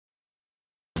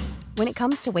When it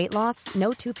comes to weight loss,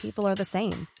 no two people are the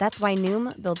same. That's why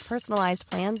Noom builds personalized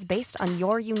plans based on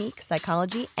your unique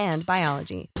psychology and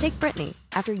biology. Take Brittany.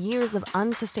 After years of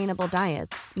unsustainable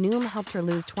diets, Noom helped her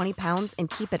lose 20 pounds and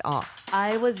keep it off.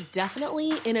 I was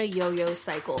definitely in a yo-yo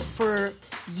cycle for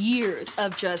years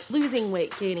of just losing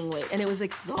weight, gaining weight, and it was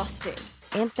exhausting.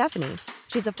 And Stephanie.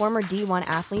 She's a former D1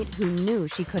 athlete who knew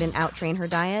she couldn't outtrain her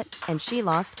diet, and she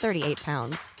lost 38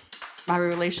 pounds. My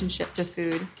relationship to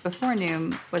food before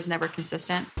Noom was never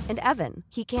consistent. And Evan,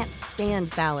 he can't stand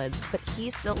salads, but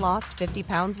he still lost 50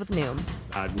 pounds with Noom.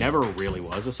 I never really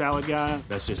was a salad guy.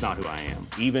 That's just not who I am.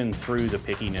 Even through the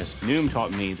pickiness, Noom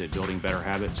taught me that building better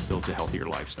habits builds a healthier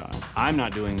lifestyle. I'm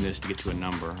not doing this to get to a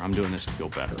number. I'm doing this to feel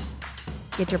better.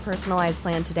 Get your personalized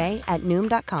plan today at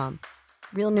Noom.com.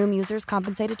 Real Noom users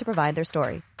compensated to provide their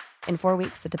story. In 4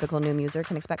 weeks, the typical Noom user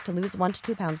can expect to lose 1 to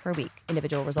 2 pounds per week.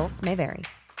 Individual results may vary.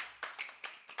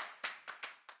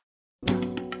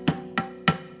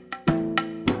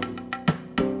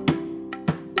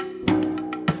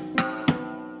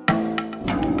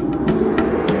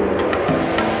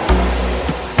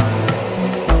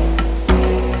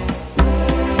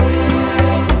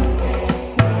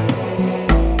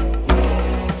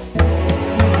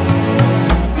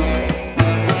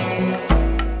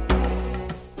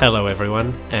 Hello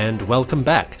everyone, and welcome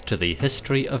back to the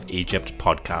History of Egypt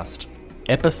podcast,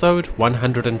 episode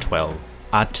 112,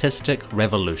 Artistic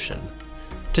Revolution.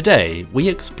 Today, we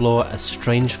explore a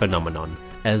strange phenomenon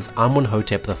as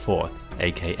Amenhotep IV,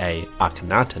 aka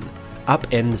Akhenaten,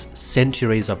 upends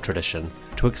centuries of tradition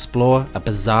to explore a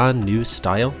bizarre new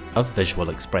style of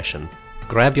visual expression.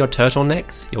 Grab your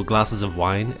turtlenecks, your glasses of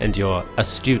wine, and your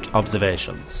astute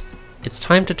observations. It's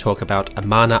time to talk about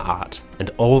Amarna art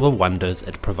and all the wonders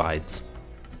it provides.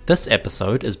 This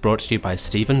episode is brought to you by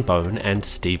Stephen Bone and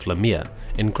Steve Lemire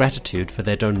in gratitude for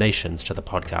their donations to the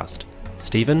podcast.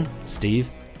 Stephen,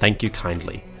 Steve, thank you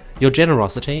kindly. Your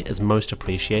generosity is most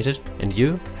appreciated and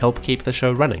you help keep the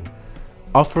show running.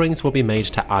 Offerings will be made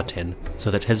to Aten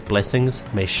so that his blessings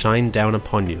may shine down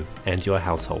upon you and your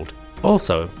household.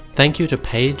 Also, thank you to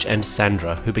Paige and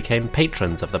Sandra who became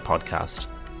patrons of the podcast.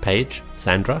 Paige,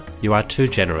 Sandra, you are too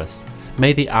generous.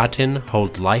 May the Aten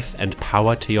hold life and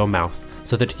power to your mouth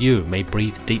so that you may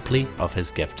breathe deeply of his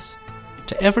gifts.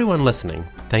 To everyone listening,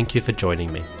 thank you for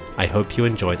joining me. I hope you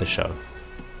enjoy the show.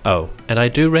 Oh, and I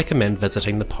do recommend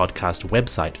visiting the podcast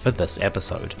website for this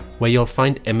episode, where you'll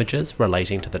find images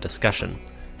relating to the discussion.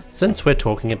 Since we're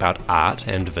talking about art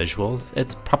and visuals,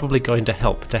 it's probably going to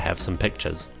help to have some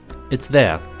pictures. It's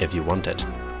there if you want it.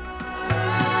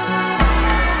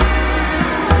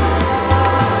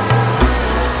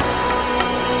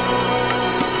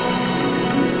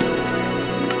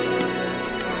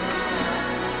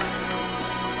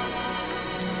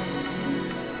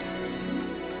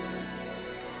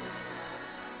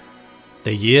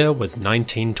 The year was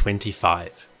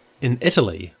 1925. In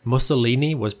Italy,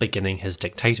 Mussolini was beginning his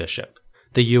dictatorship.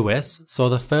 The US saw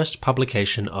the first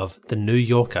publication of The New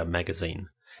Yorker magazine.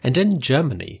 And in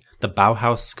Germany, the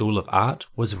Bauhaus School of Art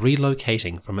was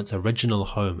relocating from its original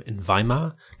home in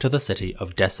Weimar to the city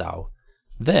of Dessau.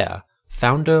 There,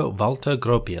 founder Walter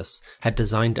Gropius had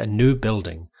designed a new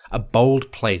building, a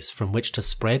bold place from which to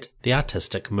spread the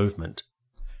artistic movement.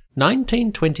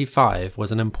 1925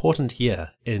 was an important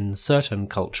year in certain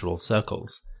cultural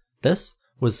circles. This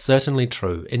was certainly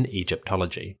true in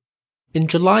Egyptology. In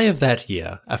July of that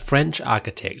year, a French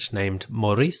architect named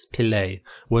Maurice Pillet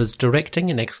was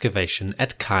directing an excavation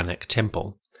at Karnak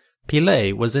Temple.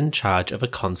 Pillet was in charge of a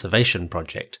conservation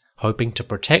project, hoping to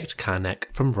protect Karnak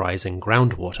from rising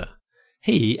groundwater.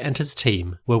 He and his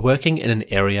team were working in an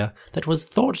area that was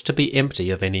thought to be empty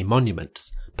of any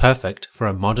monuments, perfect for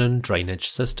a modern drainage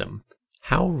system.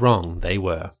 How wrong they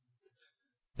were.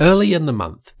 Early in the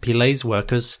month, Pillet's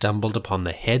workers stumbled upon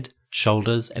the head,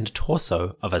 shoulders, and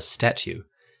torso of a statue.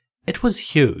 It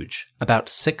was huge, about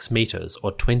 6 meters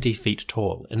or 20 feet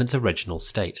tall in its original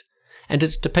state, and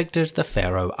it depicted the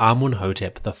pharaoh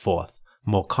Amenhotep IV,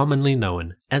 more commonly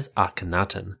known as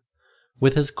Akhenaten.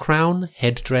 With his crown,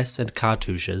 headdress, and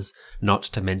cartouches, not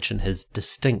to mention his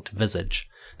distinct visage,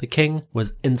 the king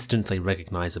was instantly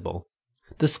recognizable.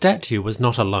 The statue was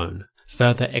not alone.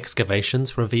 Further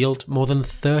excavations revealed more than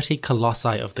 30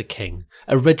 colossi of the king,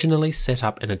 originally set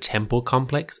up in a temple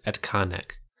complex at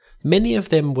Karnak. Many of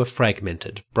them were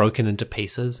fragmented, broken into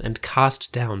pieces, and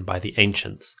cast down by the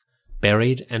ancients.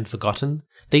 Buried and forgotten,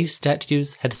 these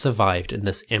statues had survived in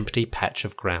this empty patch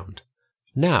of ground.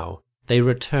 Now, they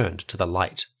returned to the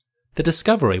light. The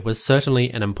discovery was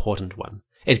certainly an important one.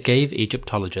 It gave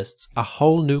Egyptologists a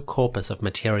whole new corpus of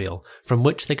material from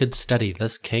which they could study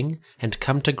this king and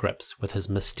come to grips with his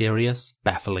mysterious,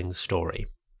 baffling story.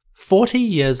 40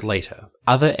 years later,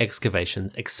 other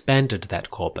excavations expanded that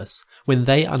corpus when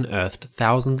they unearthed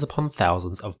thousands upon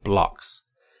thousands of blocks.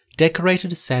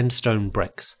 Decorated sandstone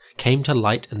bricks came to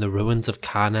light in the ruins of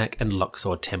Karnak and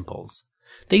Luxor temples.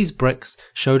 These bricks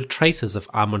showed traces of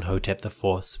Amenhotep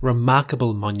IV's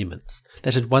remarkable monuments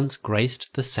that had once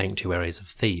graced the sanctuaries of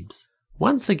Thebes.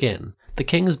 Once again, the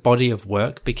king's body of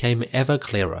work became ever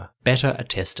clearer, better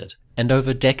attested, and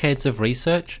over decades of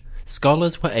research,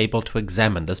 scholars were able to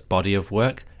examine this body of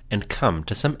work and come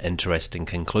to some interesting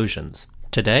conclusions.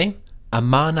 Today,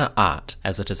 Amarna art,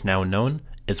 as it is now known,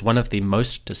 is one of the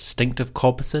most distinctive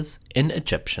corpuses in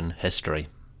Egyptian history.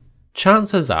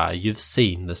 Chances are you've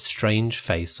seen the strange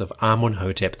face of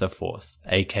Amenhotep IV,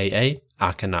 aka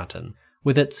Akhenaten,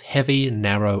 with its heavy,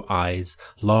 narrow eyes,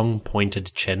 long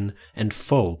pointed chin, and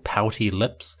full, pouty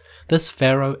lips. This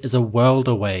pharaoh is a world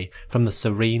away from the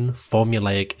serene,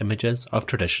 formulaic images of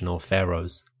traditional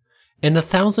pharaohs. In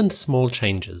 1,000 small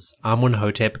changes,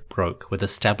 Amenhotep broke with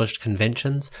established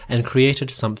conventions and created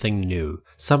something new,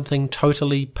 something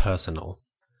totally personal.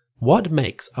 What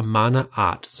makes Amarna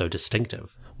art so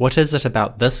distinctive? What is it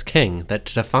about this king that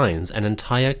defines an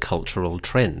entire cultural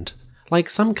trend? Like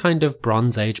some kind of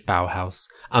Bronze Age Bauhaus,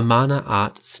 Amarna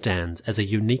art stands as a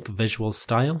unique visual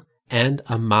style and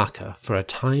a marker for a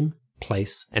time,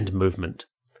 place, and movement.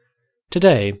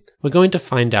 Today, we're going to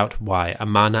find out why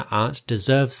Amarna art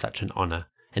deserves such an honor,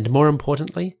 and more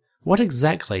importantly, what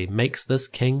exactly makes this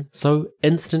king so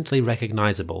instantly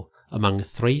recognizable among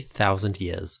 3,000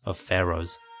 years of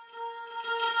pharaohs.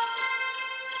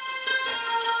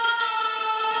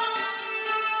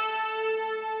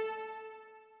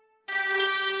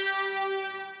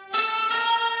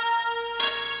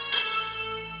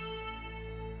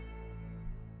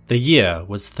 The year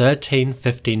was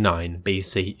 1359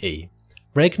 BCE,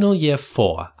 regnal year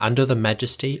 4 under the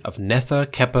majesty of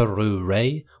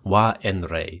Nefer-Keperu-Re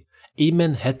Wa-Enre,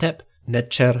 Imen-Hetep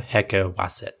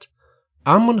Necher-Heke-Waset.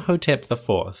 Amenhotep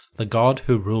IV, the god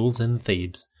who rules in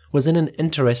Thebes, was in an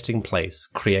interesting place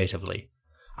creatively.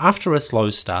 After a slow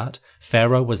start,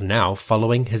 Pharaoh was now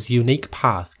following his unique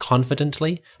path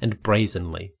confidently and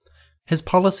brazenly. His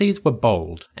policies were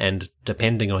bold and,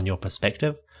 depending on your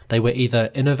perspective, they were either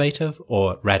innovative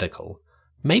or radical.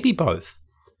 Maybe both.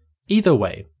 Either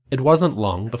way, it wasn't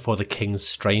long before the king's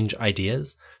strange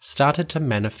ideas started to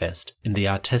manifest in the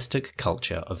artistic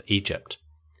culture of Egypt.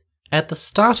 At the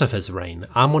start of his reign,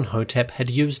 Amenhotep had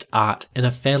used art in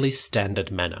a fairly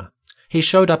standard manner. He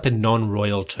showed up in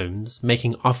non-royal tombs,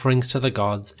 making offerings to the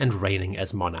gods and reigning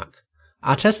as monarch.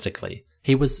 Artistically,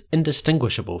 he was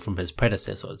indistinguishable from his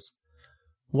predecessors.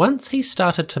 Once he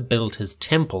started to build his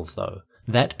temples, though,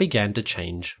 that began to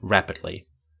change rapidly.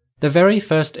 The very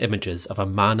first images of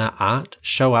Amarna art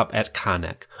show up at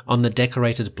Karnak on the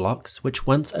decorated blocks which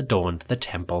once adorned the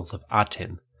temples of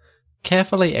Aten.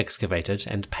 Carefully excavated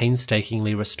and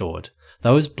painstakingly restored,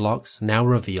 those blocks now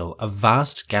reveal a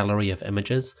vast gallery of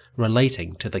images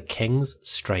relating to the king's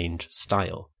strange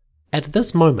style. At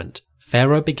this moment,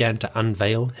 Pharaoh began to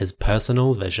unveil his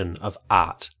personal vision of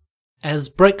art. As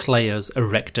bricklayers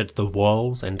erected the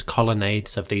walls and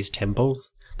colonnades of these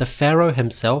temples, the pharaoh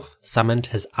himself summoned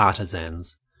his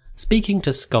artisans. Speaking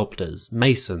to sculptors,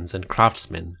 masons, and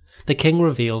craftsmen, the king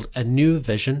revealed a new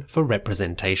vision for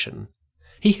representation.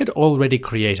 He had already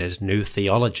created new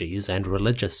theologies and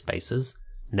religious spaces.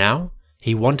 Now,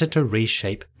 he wanted to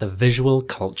reshape the visual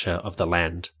culture of the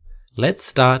land. Let's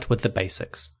start with the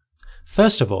basics.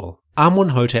 First of all,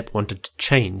 Amenhotep wanted to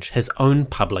change his own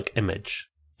public image.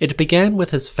 It began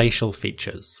with his facial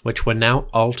features, which were now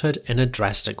altered in a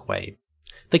drastic way.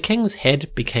 The king's head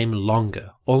became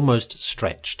longer, almost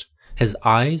stretched. His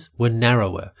eyes were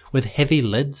narrower, with heavy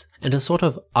lids and a sort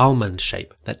of almond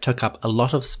shape that took up a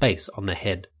lot of space on the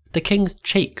head. The king's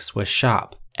cheeks were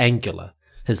sharp, angular.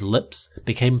 His lips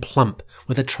became plump,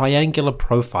 with a triangular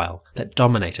profile that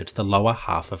dominated the lower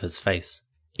half of his face.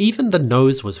 Even the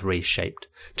nose was reshaped,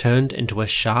 turned into a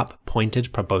sharp,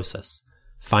 pointed proboscis.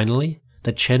 Finally,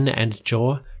 the chin and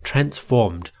jaw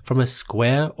transformed from a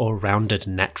square or rounded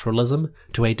naturalism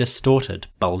to a distorted,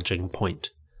 bulging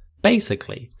point.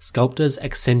 Basically, sculptors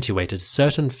accentuated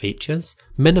certain features,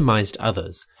 minimized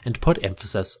others, and put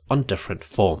emphasis on different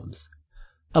forms.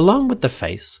 Along with the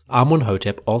face,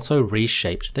 Amenhotep also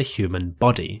reshaped the human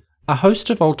body. A host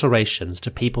of alterations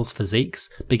to people's physiques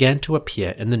began to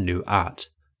appear in the new art.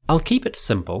 I'll keep it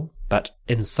simple, but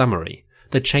in summary,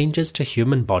 the changes to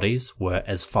human bodies were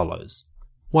as follows.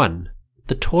 1.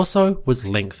 The torso was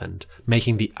lengthened,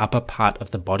 making the upper part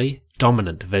of the body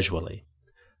dominant visually.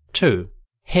 2.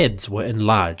 Heads were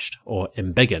enlarged, or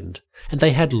embiggened, and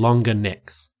they had longer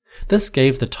necks. This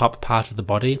gave the top part of the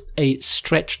body a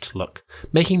stretched look,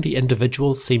 making the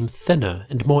individual seem thinner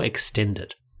and more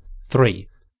extended. 3.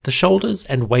 The shoulders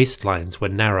and waistlines were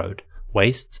narrowed,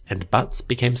 waists and butts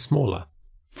became smaller.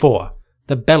 4.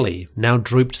 The belly now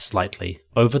drooped slightly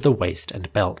over the waist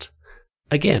and belt.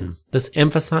 Again, this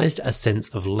emphasized a sense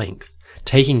of length,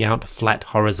 taking out flat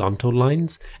horizontal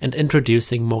lines and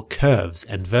introducing more curves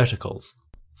and verticals.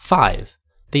 5.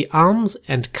 The arms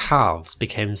and calves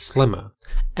became slimmer,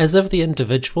 as if the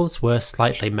individuals were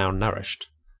slightly malnourished.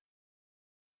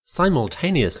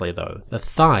 Simultaneously, though, the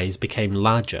thighs became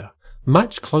larger,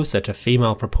 much closer to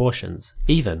female proportions,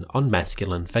 even on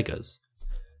masculine figures.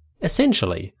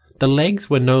 Essentially, the legs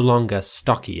were no longer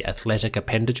stocky athletic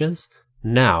appendages.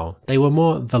 Now they were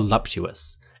more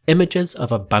voluptuous, images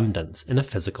of abundance in a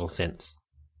physical sense.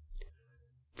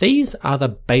 These are the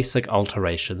basic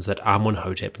alterations that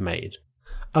Amenhotep made.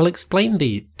 I'll explain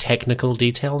the technical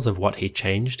details of what he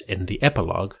changed in the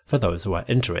epilogue for those who are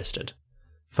interested.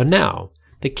 For now,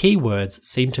 the key words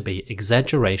seem to be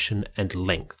exaggeration and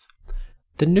length.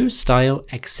 The new style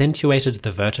accentuated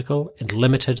the vertical and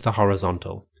limited the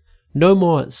horizontal. No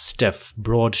more stiff,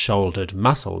 broad-shouldered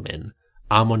muscle men.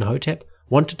 Amenhotep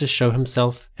wanted to show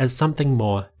himself as something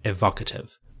more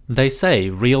evocative. They say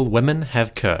real women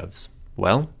have curves.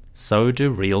 Well, so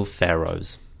do real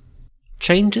pharaohs.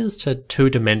 Changes to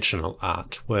two-dimensional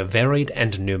art were varied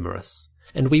and numerous,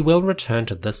 and we will return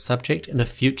to this subject in a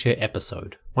future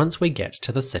episode once we get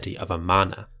to the city of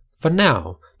Amarna. For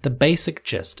now, the basic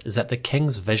gist is that the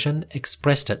king's vision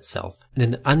expressed itself in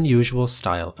an unusual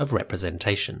style of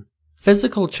representation.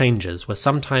 Physical changes were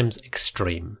sometimes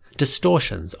extreme,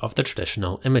 distortions of the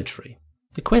traditional imagery.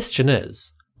 The question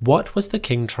is, what was the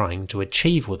king trying to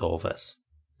achieve with all this?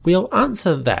 We'll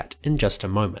answer that in just a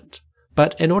moment.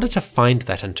 But in order to find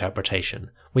that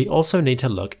interpretation, we also need to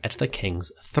look at the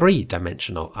king's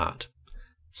three-dimensional art.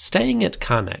 Staying at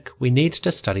Karnak, we need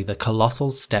to study the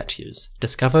colossal statues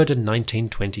discovered in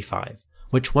 1925,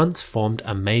 which once formed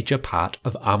a major part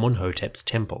of Amenhotep's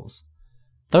temples.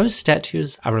 Those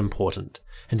statues are important,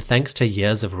 and thanks to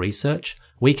years of research,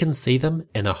 we can see them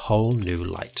in a whole new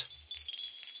light.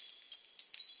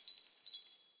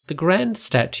 The grand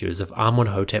statues of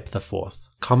Amenhotep IV,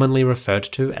 commonly referred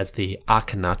to as the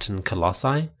Akhenaten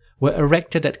Colossi, were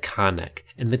erected at Karnak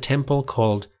in the temple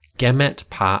called Gemet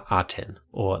Pa Aten,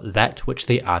 or that which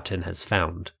the Aten has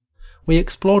found. We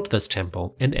explored this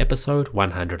temple in episode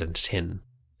 110.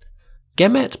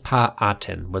 Gemet Pa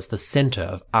Aten was the center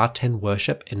of Aten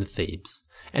worship in Thebes,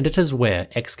 and it is where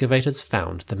excavators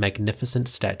found the magnificent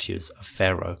statues of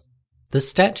Pharaoh. The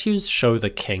statues show the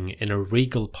king in a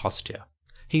regal posture.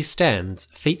 He stands,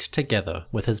 feet together,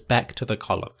 with his back to the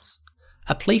columns.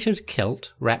 A pleated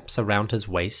kilt wraps around his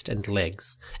waist and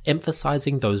legs,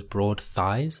 emphasizing those broad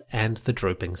thighs and the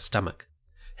drooping stomach.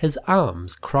 His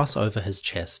arms cross over his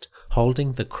chest,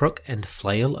 holding the crook and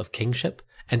flail of kingship,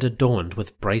 and adorned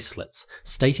with bracelets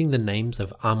stating the names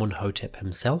of Amenhotep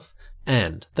himself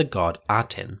and the god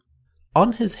Aten.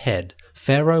 On his head,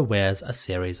 Pharaoh wears a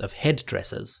series of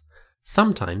headdresses.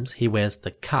 Sometimes he wears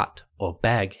the khat, or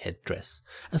bag headdress,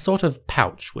 a sort of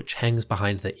pouch which hangs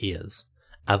behind the ears.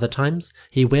 Other times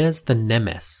he wears the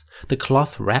nemes, the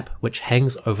cloth wrap which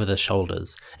hangs over the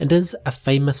shoulders, and is a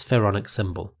famous pharaonic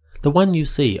symbol, the one you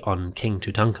see on King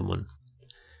Tutankhamun.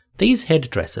 These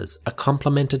headdresses are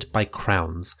complemented by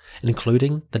crowns,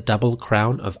 including the double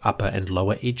crown of Upper and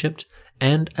Lower Egypt,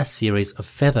 and a series of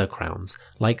feather crowns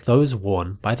like those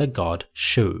worn by the god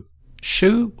Shu.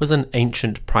 Shu was an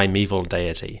ancient primeval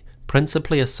deity,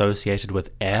 principally associated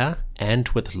with air and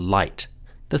with light.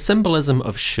 The symbolism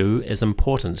of Shu is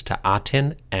important to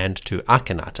Aten and to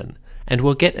Akhenaten, and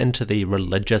we'll get into the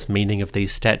religious meaning of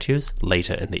these statues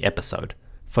later in the episode.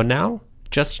 For now,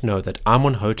 just know that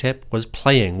Amenhotep was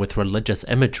playing with religious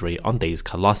imagery on these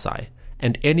colossi,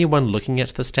 and anyone looking at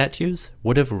the statues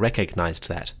would have recognized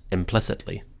that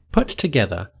implicitly. Put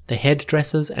together, the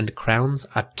headdresses and crowns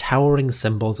are towering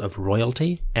symbols of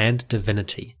royalty and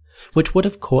divinity, which would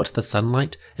have caught the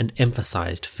sunlight and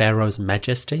emphasized Pharaoh's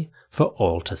majesty for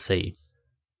all to see.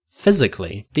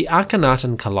 Physically, the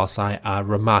Akhenaten colossi are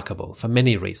remarkable for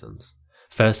many reasons.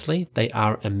 Firstly, they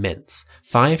are immense,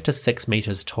 5 to 6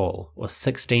 meters tall, or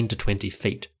 16 to 20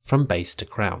 feet, from base to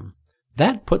crown.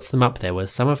 That puts them up there with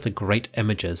some of the great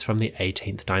images from the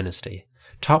 18th dynasty,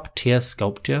 top-tier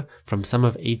sculpture from some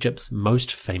of Egypt's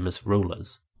most famous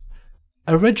rulers.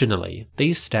 Originally,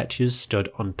 these statues stood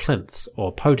on plinths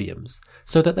or podiums,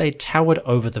 so that they towered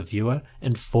over the viewer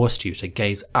and forced you to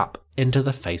gaze up into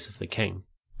the face of the king.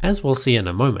 As we'll see in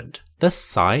a moment, this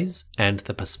size and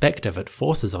the perspective it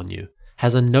forces on you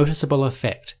has a noticeable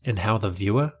effect in how the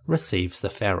viewer receives the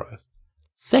pharaoh.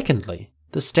 Secondly,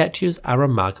 the statues are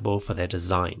remarkable for their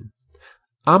design.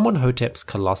 Amenhotep's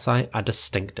colossi are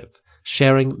distinctive,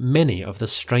 sharing many of the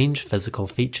strange physical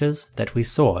features that we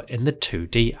saw in the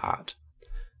 2D art.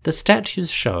 The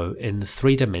statues show in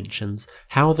 3 dimensions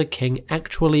how the king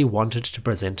actually wanted to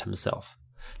present himself.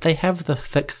 They have the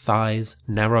thick thighs,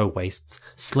 narrow waists,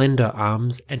 slender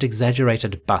arms, and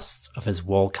exaggerated busts of his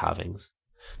wall carvings.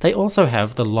 They also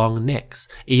have the long necks,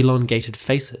 elongated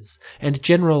faces, and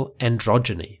general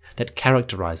androgyny that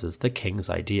characterizes the king's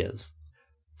ideas.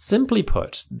 Simply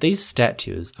put, these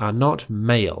statues are not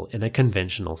male in a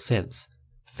conventional sense.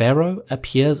 Pharaoh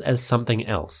appears as something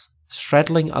else,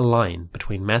 straddling a line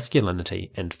between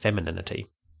masculinity and femininity.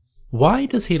 Why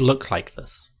does he look like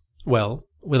this? Well,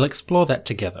 we'll explore that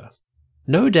together.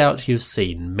 No doubt you've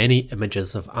seen many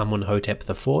images of Amenhotep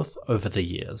IV over the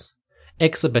years.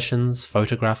 Exhibitions,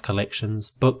 photograph collections,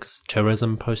 books,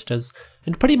 tourism posters,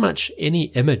 and pretty much any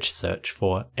image search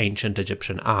for ancient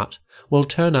Egyptian art will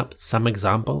turn up some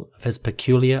example of his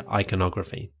peculiar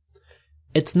iconography.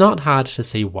 It's not hard to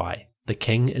see why. The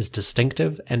king is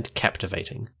distinctive and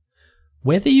captivating.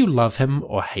 Whether you love him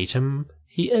or hate him,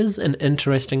 he is an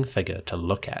interesting figure to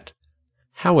look at.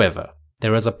 However,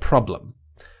 there is a problem.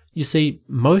 You see,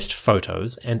 most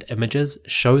photos and images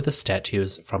show the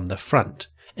statues from the front,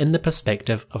 in the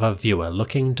perspective of a viewer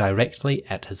looking directly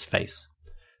at his face.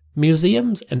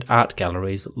 Museums and art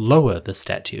galleries lower the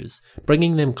statues,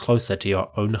 bringing them closer to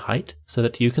your own height so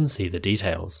that you can see the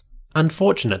details.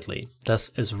 Unfortunately,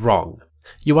 this is wrong.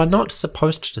 You are not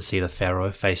supposed to see the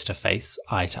pharaoh face to face,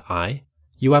 eye to eye.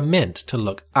 You are meant to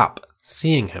look up,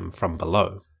 seeing him from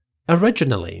below.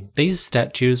 Originally, these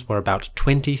statues were about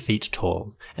 20 feet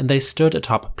tall, and they stood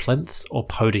atop plinths or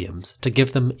podiums to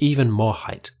give them even more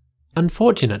height.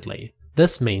 Unfortunately,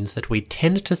 this means that we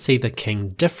tend to see the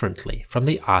king differently from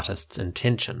the artist's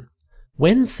intention.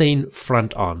 When seen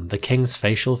front on, the king's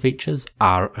facial features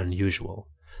are unusual.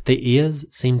 The ears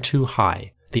seem too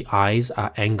high, the eyes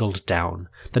are angled down,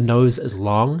 the nose is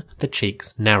long, the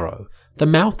cheeks narrow, the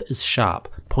mouth is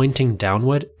sharp, pointing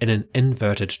downward in an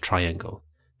inverted triangle.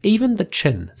 Even the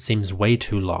chin seems way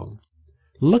too long.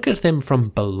 Look at them from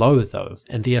below though,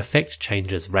 and the effect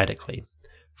changes radically.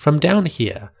 From down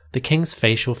here, the king's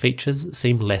facial features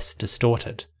seem less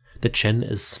distorted. The chin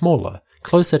is smaller,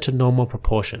 closer to normal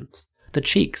proportions. The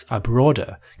cheeks are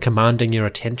broader, commanding your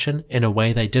attention in a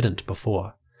way they didn't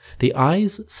before. The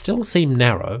eyes still seem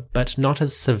narrow, but not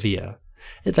as severe.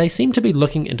 They seem to be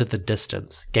looking into the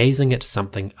distance, gazing at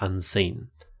something unseen.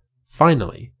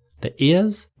 Finally, the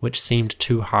ears, which seemed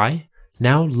too high,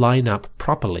 now line up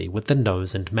properly with the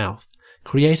nose and mouth,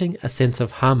 creating a sense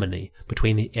of harmony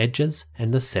between the edges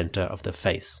and the center of the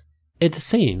face. It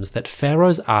seems that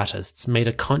Pharaoh's artists made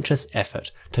a conscious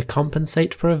effort to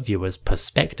compensate for a viewer's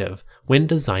perspective when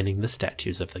designing the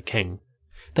statues of the king.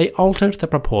 They altered the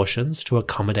proportions to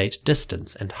accommodate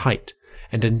distance and height,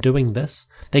 and in doing this,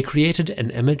 they created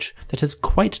an image that is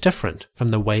quite different from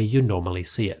the way you normally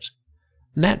see it.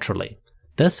 Naturally,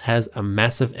 this has a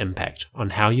massive impact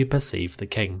on how you perceive the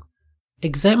king.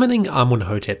 Examining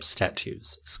Amenhotep's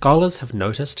statues, scholars have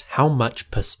noticed how much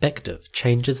perspective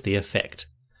changes the effect.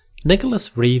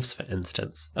 Nicholas Reeves, for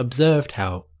instance, observed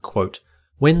how, quote,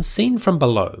 "When seen from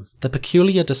below, the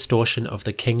peculiar distortion of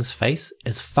the king's face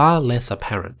is far less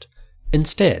apparent.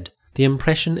 Instead, the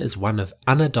impression is one of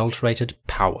unadulterated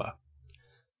power."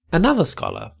 Another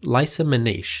scholar, Lysa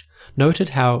Manish, noted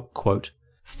how, quote,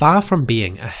 "Far from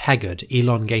being a haggard,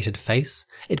 elongated face,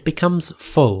 it becomes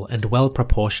full and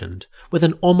well-proportioned, with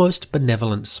an almost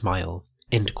benevolent smile."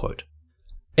 End quote.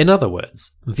 In other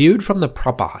words, viewed from the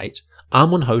proper height,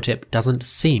 Amenhotep doesn't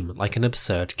seem like an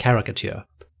absurd caricature.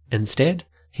 Instead,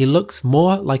 he looks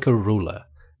more like a ruler,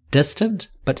 distant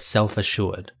but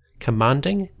self-assured,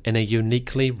 commanding in a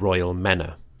uniquely royal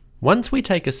manner. Once we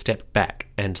take a step back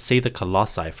and see the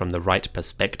colossi from the right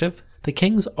perspective, the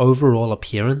king's overall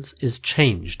appearance is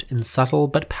changed in subtle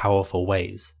but powerful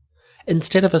ways.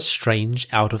 Instead of a strange,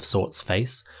 out-of-sorts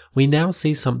face, we now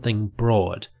see something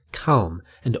broad, calm,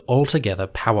 and altogether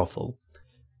powerful.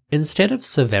 Instead of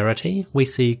severity, we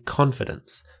see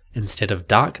confidence. Instead of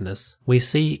darkness, we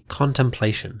see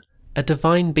contemplation, a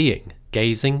divine being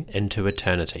gazing into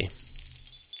eternity.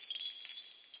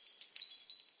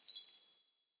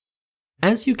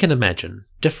 As you can imagine,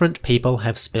 different people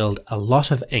have spilled a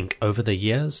lot of ink over the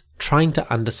years trying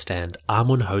to understand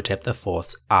Amenhotep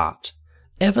IV's art.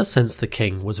 Ever since the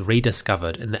king was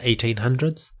rediscovered in the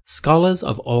 1800s, scholars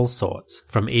of all sorts,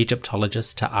 from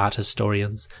Egyptologists to art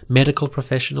historians, medical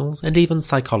professionals, and even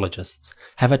psychologists,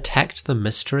 have attacked the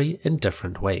mystery in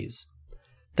different ways.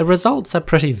 The results are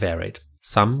pretty varied,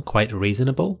 some quite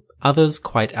reasonable, others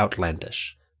quite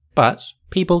outlandish. But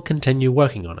people continue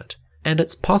working on it, and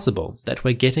it's possible that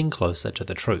we're getting closer to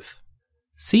the truth.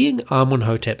 Seeing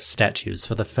Amenhotep's statues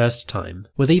for the first time,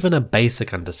 with even a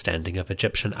basic understanding of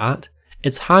Egyptian art,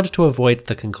 it's hard to avoid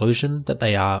the conclusion that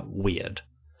they are weird.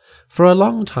 For a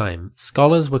long time,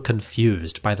 scholars were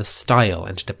confused by the style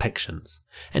and depictions,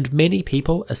 and many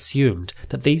people assumed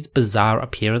that these bizarre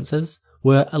appearances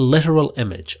were a literal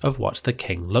image of what the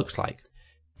king looked like.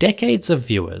 Decades of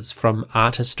viewers, from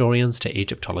art historians to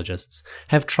Egyptologists,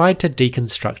 have tried to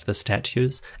deconstruct the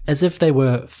statues as if they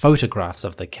were photographs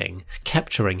of the king,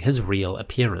 capturing his real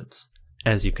appearance.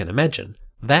 As you can imagine,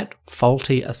 that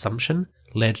faulty assumption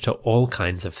led to all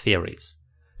kinds of theories.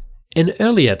 In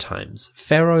earlier times,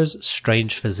 Pharaoh's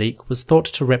strange physique was thought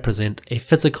to represent a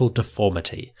physical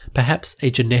deformity, perhaps a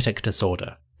genetic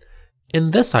disorder.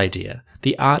 In this idea,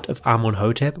 the art of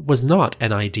Amenhotep was not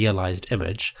an idealized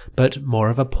image, but more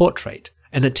of a portrait,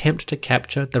 an attempt to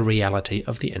capture the reality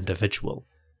of the individual.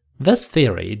 This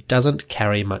theory doesn't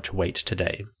carry much weight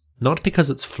today, not because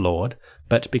it's flawed,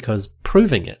 but because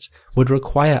proving it would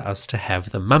require us to have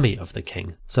the mummy of the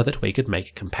king so that we could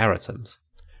make comparisons.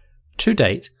 To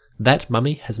date, that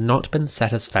mummy has not been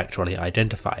satisfactorily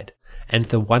identified, and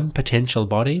the one potential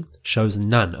body shows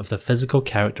none of the physical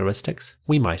characteristics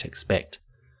we might expect.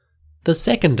 The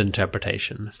second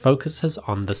interpretation focuses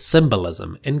on the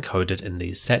symbolism encoded in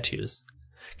these statues.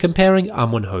 Comparing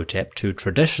Amenhotep to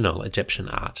traditional Egyptian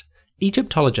art,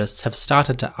 Egyptologists have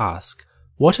started to ask,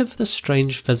 what if the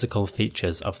strange physical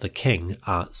features of the king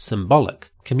are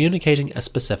symbolic, communicating a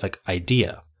specific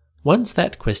idea? Once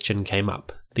that question came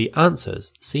up, the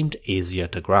answers seemed easier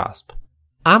to grasp.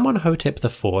 Amenhotep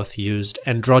IV used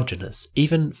androgynous,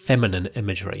 even feminine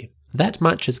imagery. That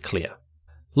much is clear.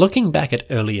 Looking back at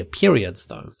earlier periods,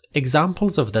 though,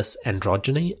 examples of this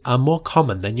androgyny are more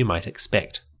common than you might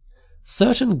expect.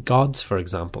 Certain gods, for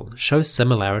example, show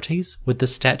similarities with the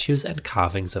statues and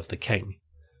carvings of the king.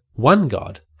 One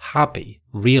god, Hapi,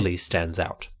 really stands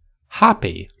out.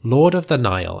 Hapi, lord of the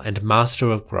Nile and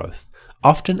master of growth,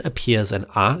 often appears in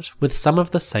art with some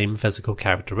of the same physical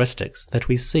characteristics that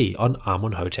we see on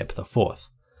Amenhotep IV.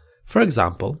 For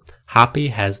example, Hapi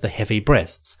has the heavy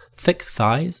breasts, thick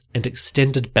thighs, and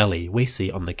extended belly we see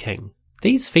on the king.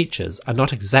 These features are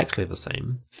not exactly the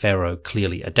same, Pharaoh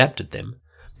clearly adapted them,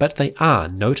 but they are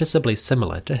noticeably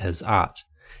similar to his art,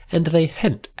 and they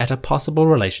hint at a possible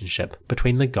relationship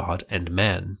between the god and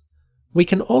man. We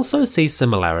can also see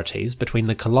similarities between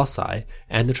the colossi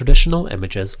and the traditional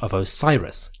images of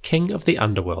Osiris, king of the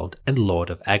underworld and lord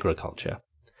of agriculture.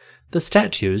 The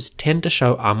statues tend to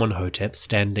show Amenhotep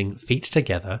standing feet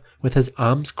together with his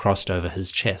arms crossed over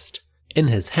his chest. In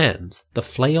his hands, the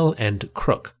flail and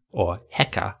crook, or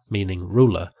heka, meaning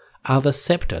ruler, are the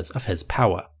scepters of his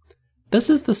power. This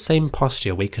is the same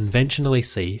posture we conventionally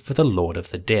see for the Lord of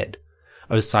the Dead.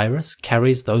 Osiris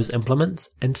carries those implements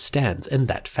and stands in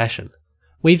that fashion.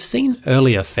 We've seen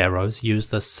earlier pharaohs use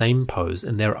the same pose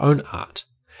in their own art.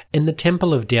 In the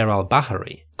temple of Deir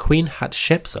al-Bahari, Queen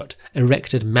Hatshepsut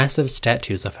erected massive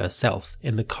statues of herself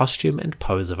in the costume and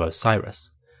pose of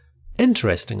Osiris.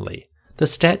 Interestingly, the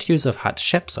statues of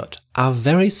Hatshepsut are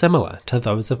very similar to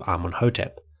those of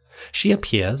Amenhotep. She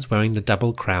appears wearing the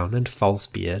double crown and false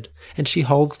beard, and she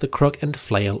holds the crook and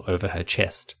flail over her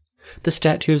chest. The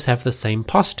statues have the same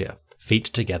posture, feet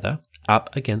together,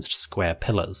 up against square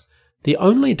pillars. The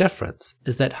only difference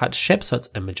is that Hatshepsut's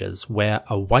images wear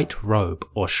a white robe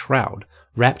or shroud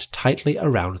wrapped tightly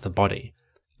around the body.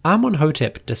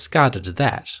 Amenhotep discarded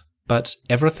that, but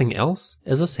everything else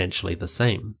is essentially the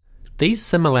same. These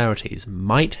similarities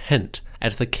might hint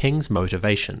at the king's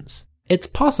motivations. It's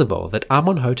possible that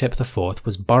Amenhotep IV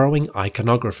was borrowing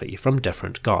iconography from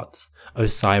different gods,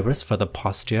 Osiris for the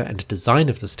posture and design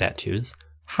of the statues,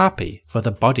 Hapi for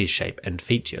the body shape and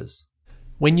features.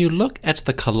 When you look at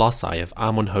the colossi of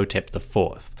Amenhotep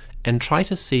IV and try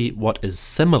to see what is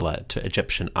similar to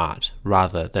Egyptian art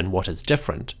rather than what is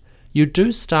different, you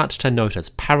do start to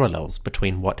notice parallels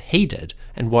between what he did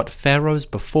and what pharaohs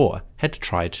before had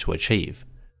tried to achieve.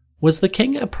 Was the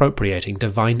king appropriating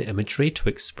divine imagery to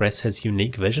express his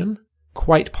unique vision?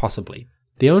 Quite possibly.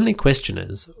 The only question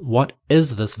is, what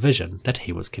is this vision that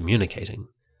he was communicating?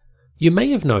 You may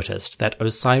have noticed that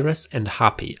Osiris and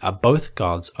Hapi are both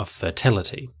gods of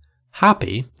fertility.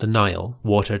 Hapi, the Nile,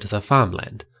 watered the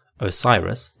farmland.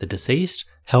 Osiris, the deceased,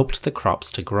 helped the crops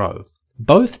to grow.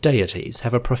 Both deities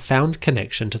have a profound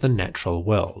connection to the natural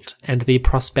world, and the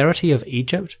prosperity of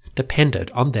Egypt depended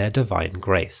on their divine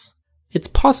grace. It's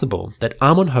possible that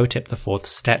Amenhotep IV's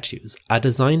statues are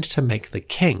designed to make the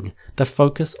king the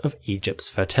focus of Egypt's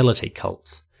fertility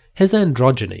cults. His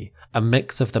androgyny, a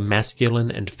mix of the masculine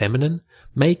and feminine,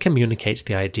 may communicate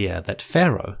the idea that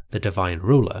Pharaoh, the divine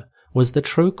ruler, was the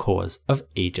true cause of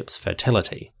Egypt's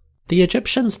fertility. The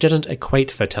Egyptians didn't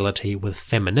equate fertility with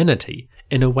femininity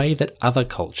in a way that other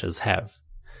cultures have.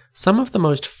 Some of the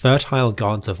most fertile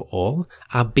gods of all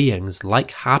are beings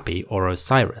like Hapi or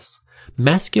Osiris,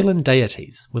 masculine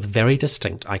deities with very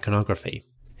distinct iconography.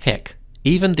 Heck,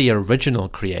 even the original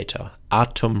creator,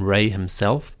 Atum-Re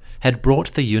himself, had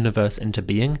brought the universe into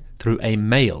being through a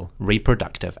male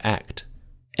reproductive act.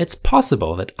 It's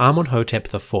possible that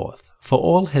Amenhotep IV, for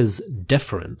all his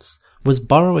difference, was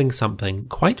borrowing something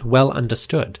quite well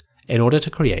understood in order to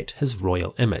create his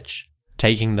royal image.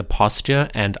 Taking the posture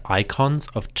and icons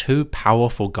of two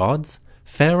powerful gods,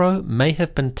 Pharaoh may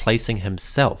have been placing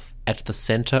himself at the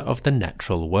center of the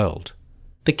natural world.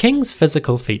 The king's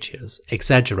physical features,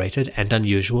 exaggerated and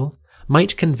unusual,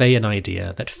 might convey an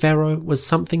idea that Pharaoh was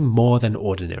something more than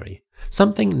ordinary,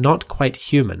 something not quite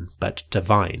human but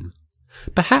divine.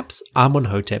 Perhaps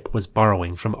Amenhotep was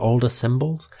borrowing from older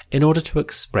symbols in order to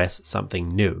express something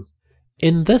new.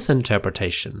 In this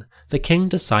interpretation, the king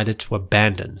decided to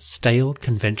abandon stale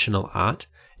conventional art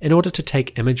in order to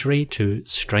take imagery to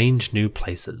strange new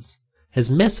places.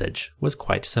 His message was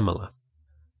quite similar.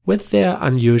 With their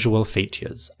unusual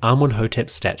features,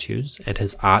 Amenhotep's statues and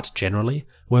his art generally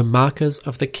were markers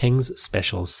of the king's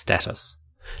special status.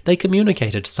 They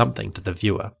communicated something to the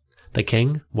viewer. The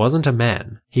king wasn't a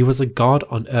man, he was a god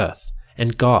on earth,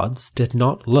 and gods did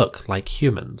not look like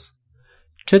humans.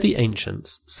 To the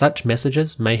ancients, such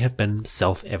messages may have been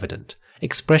self-evident,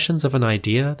 expressions of an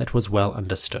idea that was well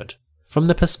understood. From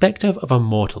the perspective of a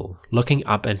mortal looking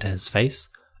up into his face,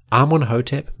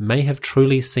 Amenhotep may have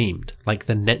truly seemed like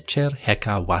the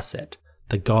Necher-Heka-Waset,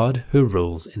 the god who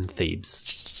rules in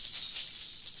Thebes.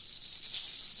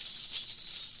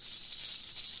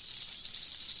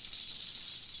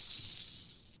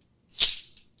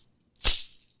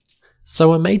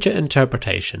 So a major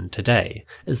interpretation today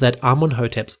is that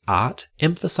Amenhotep's art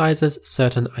emphasizes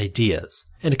certain ideas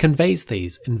and conveys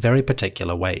these in very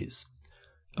particular ways.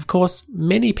 Of course,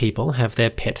 many people have their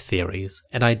pet theories,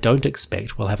 and I don't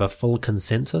expect we'll have a full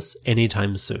consensus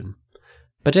anytime soon.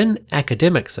 But in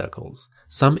academic circles,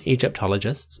 some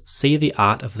Egyptologists see the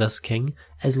art of this king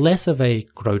as less of a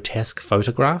grotesque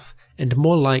photograph and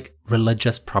more like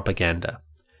religious propaganda.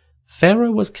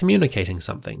 Pharaoh was communicating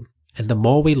something, and the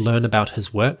more we learn about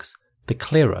his works, the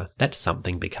clearer that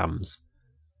something becomes.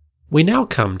 We now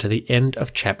come to the end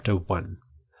of Chapter 1.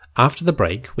 After the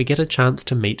break, we get a chance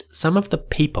to meet some of the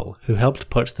people who helped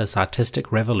put this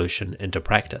artistic revolution into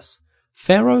practice.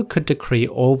 Pharaoh could decree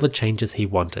all the changes he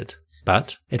wanted,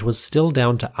 but it was still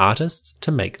down to artists to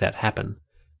make that happen.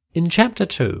 In Chapter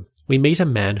 2, we meet a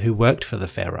man who worked for the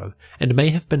pharaoh and may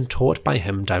have been taught by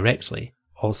him directly.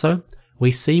 Also, we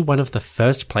see one of the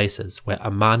first places where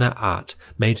Amarna art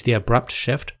made the abrupt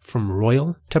shift from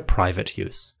royal to private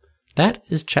use. That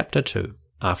is Chapter 2,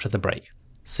 after the break.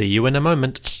 See you in a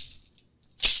moment.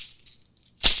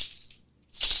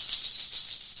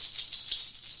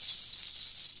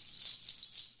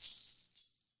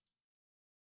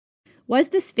 Was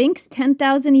the Sphinx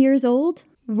 10,000 years old?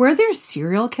 Were there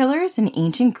serial killers in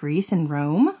ancient Greece and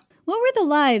Rome? What were the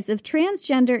lives of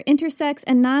transgender, intersex,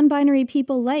 and non-binary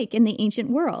people like in the ancient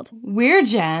world? We're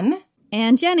Jen.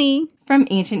 And Jenny. From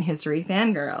Ancient History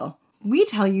Fangirl. We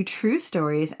tell you true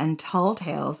stories and tall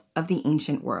tales of the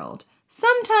ancient world.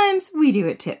 Sometimes we do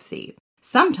it tipsy.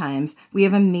 Sometimes we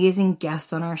have amazing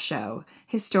guests on our show.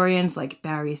 Historians like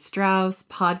Barry Strauss,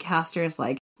 podcasters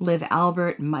like Liv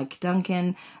Albert, Mike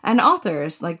Duncan, and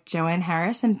authors like Joanne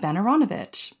Harris and Ben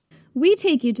Aronovich. We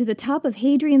take you to the top of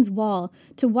Hadrian's Wall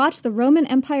to watch the Roman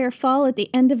Empire fall at the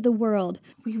end of the world.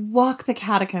 We walk the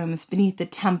catacombs beneath the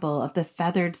temple of the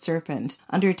feathered serpent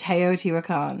under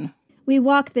Teotihuacan. We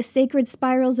walk the sacred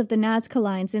spirals of the Nazca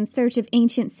Lines in search of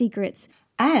ancient secrets.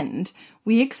 And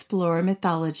we explore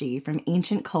mythology from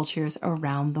ancient cultures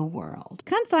around the world.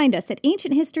 Come find us at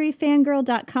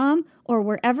ancienthistoryfangirl.com or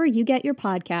wherever you get your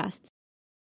podcasts.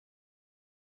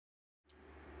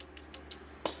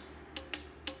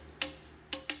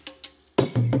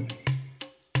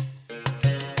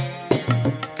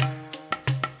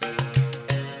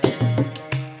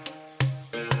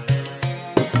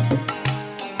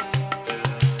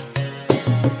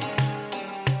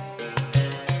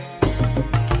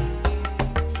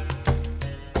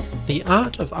 The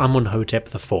art of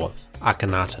Amunhotep IV,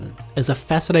 Akhenaten, is a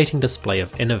fascinating display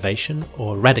of innovation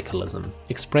or radicalism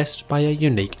expressed by a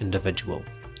unique individual.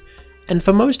 And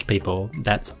for most people,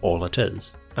 that's all it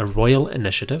is, a royal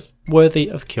initiative worthy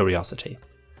of curiosity.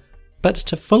 But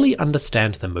to fully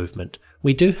understand the movement,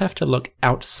 we do have to look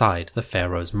outside the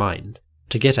pharaoh's mind.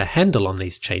 To get a handle on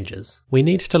these changes, we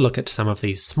need to look at some of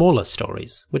these smaller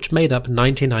stories, which made up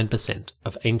 99%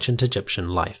 of ancient Egyptian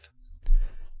life.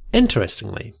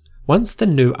 Interestingly, once the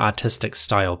new artistic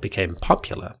style became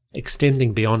popular,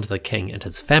 extending beyond the king and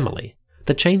his family,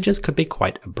 the changes could be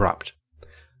quite abrupt.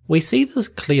 We see this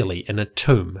clearly in a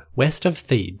tomb west of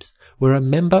Thebes, where a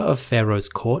member of Pharaoh's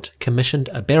court commissioned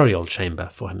a burial chamber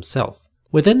for himself.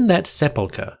 Within that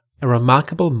sepulchre, a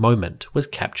remarkable moment was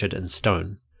captured in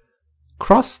stone.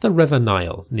 Cross the river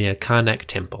Nile near Karnak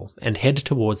Temple and head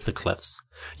towards the cliffs.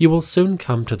 You will soon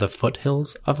come to the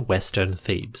foothills of western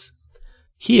Thebes.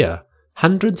 Here,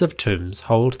 hundreds of tombs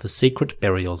hold the secret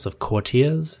burials of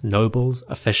courtiers, nobles,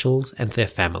 officials, and their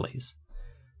families.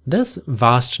 This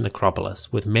vast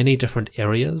necropolis, with many different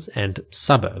areas and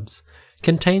suburbs,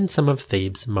 contains some of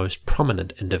Thebes' most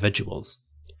prominent individuals.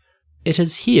 It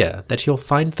is here that you'll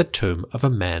find the tomb of a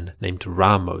man named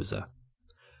Ra-Moza.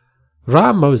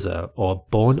 Ra-Moza, or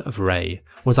Born of Re,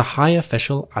 was a high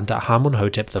official under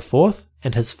Amunhotep IV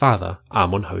and his father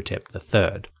Amunhotep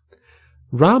III.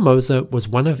 Ra-Moza was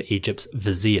one of Egypt's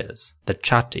viziers, the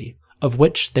Chatti, of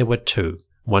which there were two,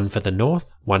 one for the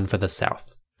north, one for the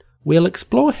south. We'll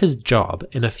explore his job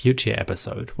in a future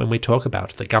episode when we talk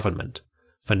about the government.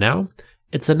 For now,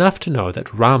 it's enough to know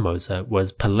that Ra-Moza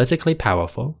was politically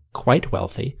powerful, quite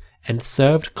wealthy, and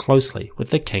served closely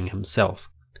with the king himself.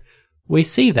 We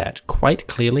see that quite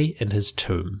clearly in his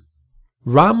tomb.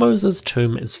 Ra-Moza's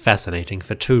tomb is fascinating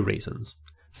for two reasons.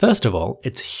 First of all,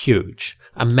 it's huge,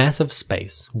 a massive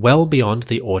space, well beyond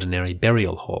the ordinary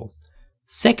burial hall.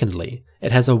 Secondly,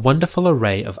 it has a wonderful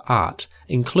array of art,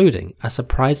 including a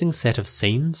surprising set of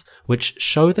scenes which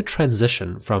show the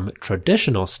transition from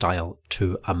traditional style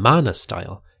to Amarna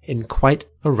style in quite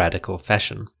a radical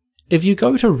fashion. If you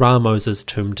go to Ra-Moza's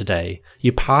tomb today,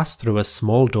 you pass through a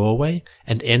small doorway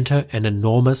and enter an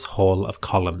enormous hall of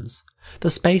columns. The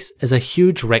space is a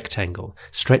huge rectangle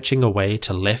stretching away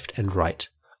to left and right.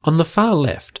 On the far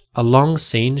left, a long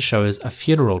scene shows a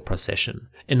funeral procession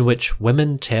in which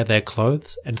women tear their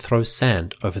clothes and throw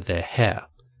sand over their hair.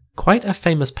 Quite a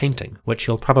famous painting, which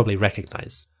you'll probably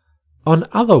recognize. On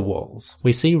other walls,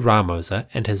 we see Ra-Moza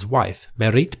and his wife,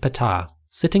 Merit Ptah,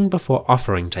 sitting before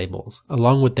offering tables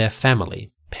along with their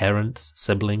family, parents,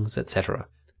 siblings, etc.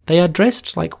 They are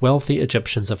dressed like wealthy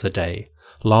Egyptians of the day,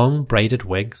 long braided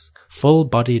wigs,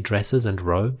 full-body dresses and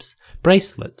robes,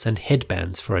 bracelets and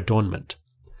headbands for adornment.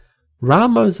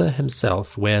 Ra-Moza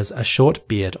himself wears a short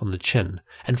beard on the chin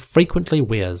and frequently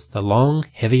wears the long,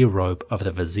 heavy robe of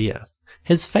the vizier.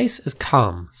 His face is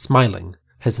calm, smiling.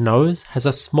 His nose has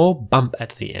a small bump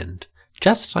at the end,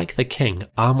 just like the king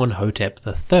Amunhotep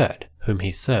III, whom he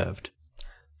served.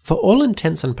 For all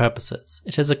intents and purposes,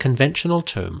 it is a conventional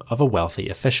tomb of a wealthy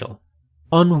official.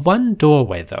 On one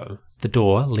doorway, though, the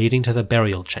door leading to the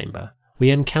burial chamber, we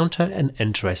encounter an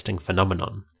interesting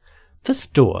phenomenon. This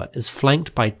door is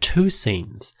flanked by two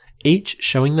scenes, each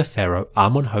showing the pharaoh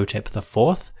Amunhotep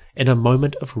IV in a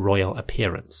moment of royal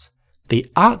appearance. The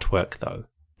artwork, though,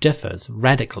 differs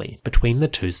radically between the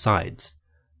two sides.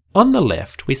 On the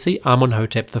left, we see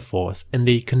Amunhotep IV in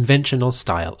the conventional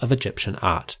style of Egyptian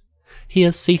art. He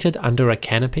is seated under a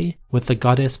canopy with the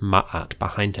goddess Ma'at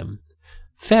behind him.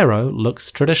 Pharaoh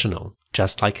looks traditional,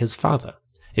 just like his father.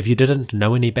 If you didn't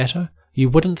know any better, you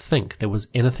wouldn't think there was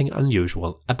anything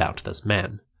unusual about this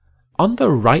man. On the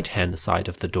right-hand side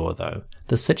of the door, though,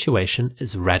 the situation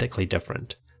is radically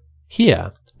different.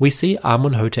 Here, we see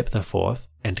Amunhotep IV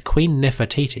and Queen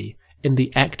Nefertiti in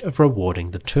the act of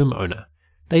rewarding the tomb owner.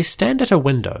 They stand at a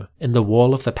window in the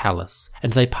wall of the palace,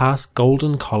 and they pass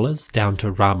golden collars down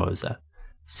to Ra-Moza.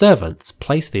 Servants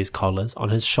place these collars on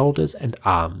his shoulders and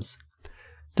arms.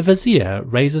 The vizier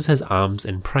raises his arms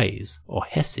in praise, or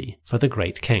hesi, for the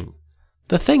great king.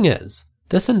 The thing is,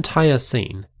 this entire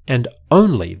scene, and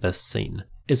only this scene,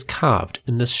 is carved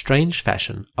in the strange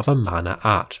fashion of Amarna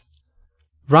art.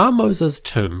 Ra-Moza's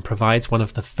tomb provides one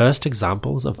of the first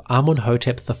examples of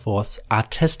Amunhotep IV's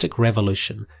artistic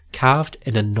revolution carved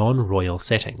in a non-royal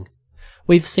setting.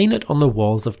 We've seen it on the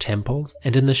walls of temples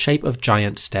and in the shape of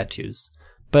giant statues,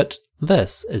 but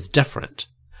this is different.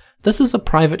 This is a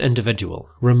private individual,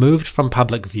 removed from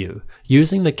public view,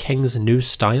 using the king's new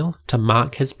style to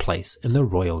mark his place in the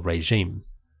royal regime.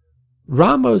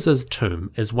 Ra-Moza's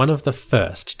tomb is one of the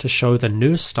first to show the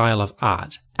new style of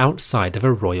art outside of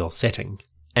a royal setting.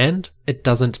 and it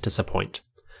doesn't disappoint.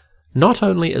 Not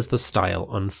only is the style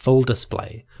on full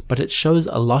display, but it shows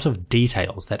a lot of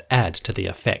details that add to the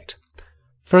effect.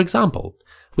 For example,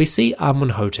 we see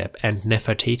Amenhotep and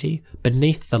Nefertiti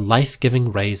beneath the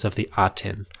life-giving rays of the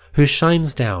Aten, who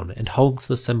shines down and holds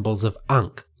the symbols of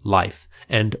Ankh, life,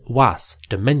 and Was,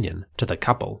 dominion, to the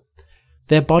couple.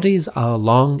 Their bodies are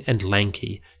long and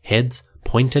lanky, heads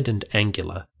pointed and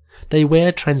angular. They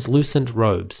wear translucent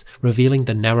robes, revealing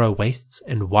the narrow waists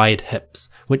and wide hips,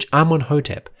 which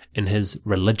Amenhotep, in his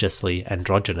religiously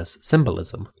androgynous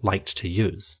symbolism, liked to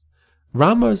use.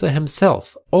 Ramosa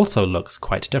himself also looks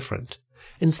quite different.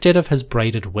 Instead of his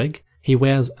braided wig, he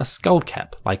wears a skull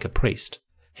cap like a priest.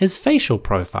 His facial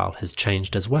profile has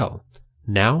changed as well.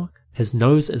 Now, his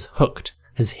nose is hooked,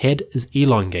 his head is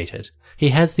elongated, he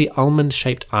has the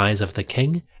almond-shaped eyes of the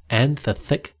king and the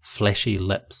thick, fleshy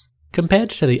lips. Compared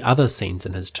to the other scenes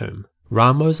in his tomb,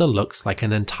 Ramosa looks like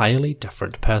an entirely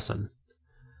different person.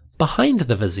 Behind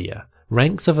the vizier,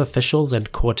 ranks of officials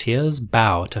and courtiers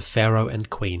bow to pharaoh and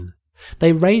queen.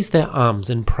 They raise their arms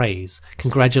in praise,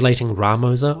 congratulating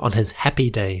Ramosa on his happy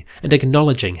day and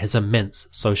acknowledging his immense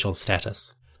social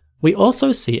status. We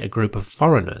also see a group of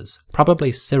foreigners,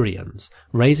 probably Syrians,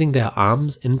 raising their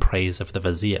arms in praise of the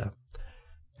vizier.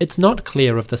 It's not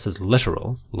clear if this is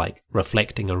literal, like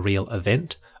reflecting a real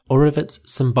event, or if it's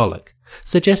symbolic,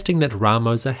 suggesting that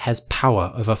Ramosa has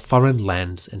power over foreign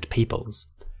lands and peoples.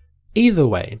 Either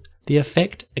way, the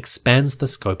effect expands the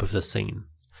scope of the scene.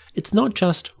 It's not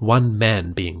just one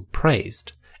man being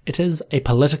praised, it is a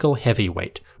political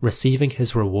heavyweight receiving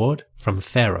his reward from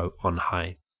Pharaoh on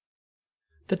high.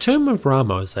 The tomb of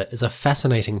Ramosa is a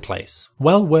fascinating place,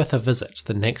 well worth a visit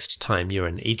the next time you're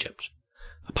in Egypt.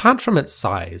 Apart from its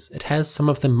size, it has some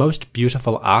of the most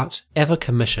beautiful art ever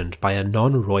commissioned by a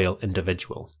non-royal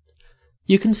individual.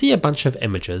 You can see a bunch of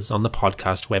images on the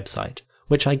podcast website,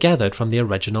 which I gathered from the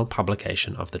original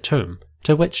publication of the tomb,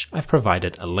 to which I've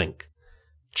provided a link.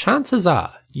 Chances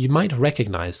are you might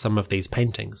recognize some of these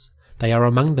paintings. They are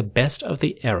among the best of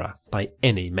the era by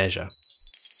any measure.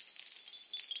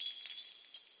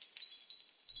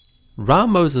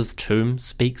 Ramosa's tomb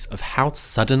speaks of how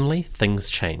suddenly things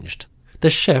changed. The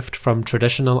shift from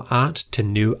traditional art to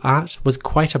new art was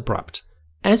quite abrupt.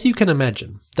 As you can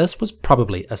imagine, this was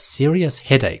probably a serious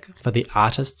headache for the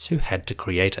artists who had to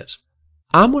create it.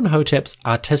 Amenhotep's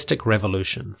artistic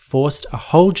revolution forced a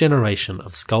whole generation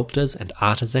of sculptors and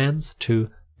artisans to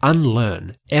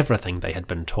unlearn everything they had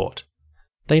been taught.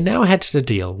 They now had to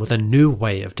deal with a new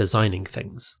way of designing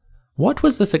things. What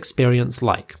was this experience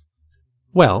like?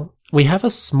 Well, we have a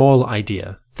small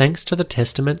idea, thanks to the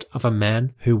testament of a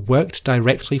man who worked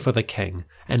directly for the king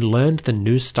and learned the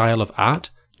new style of art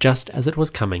just as it was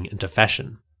coming into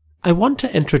fashion. I want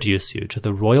to introduce you to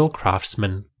the royal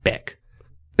craftsman Bek.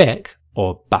 Bek,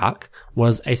 or Bak,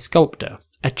 was a sculptor,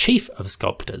 a chief of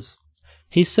sculptors.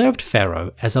 He served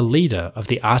Pharaoh as a leader of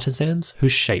the artisans who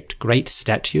shaped great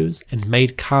statues and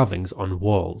made carvings on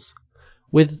walls.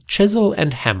 With chisel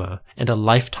and hammer and a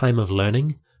lifetime of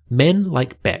learning, men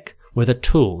like Bek were the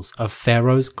tools of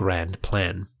Pharaoh's grand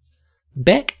plan.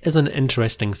 Bek is an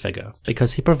interesting figure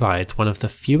because he provides one of the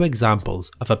few examples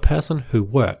of a person who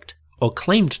worked, or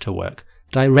claimed to work,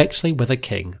 directly with a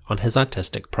king on his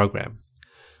artistic program.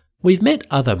 We've met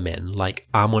other men like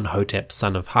Amenhotep,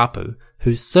 son of Hapu,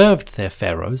 who served their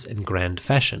pharaohs in grand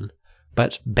fashion,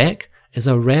 but Bek is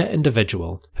a rare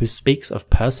individual who speaks of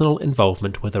personal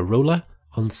involvement with a ruler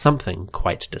on something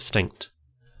quite distinct.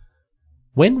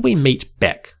 When we meet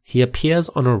Bek, he appears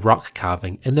on a rock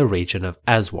carving in the region of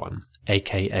Aswan,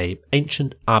 aka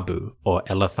Ancient Abu or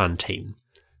Elephantine.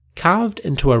 Carved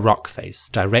into a rock face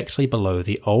directly below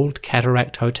the old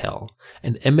Cataract Hotel,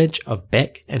 an image of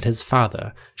Bek and his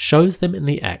father shows them in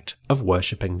the act of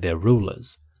worshipping their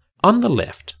rulers. On the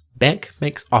left, Bek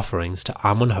makes offerings to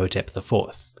Amenhotep IV,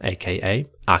 aka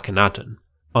Akhenaten.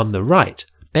 On the right,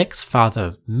 Bek's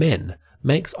father Men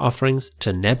makes offerings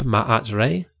to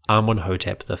Neb-Ma'at-Re,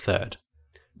 Amenhotep III.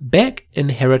 Bek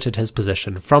inherited his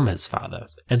position from his father,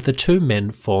 and the two men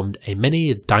formed a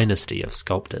mini dynasty of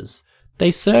sculptors.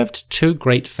 They served two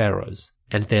great pharaohs,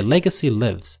 and their legacy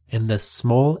lives in this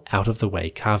small, out-of-the-way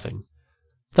carving.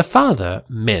 The father,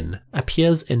 Men,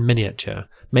 appears in miniature,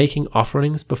 making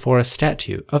offerings before a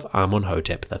statue of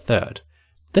Amenhotep III.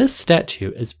 This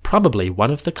statue is probably one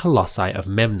of the colossi of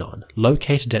Memnon,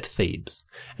 located at Thebes,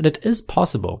 and it is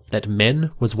possible that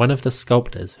Men was one of the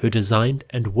sculptors who designed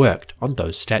and worked on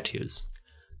those statues.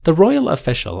 The royal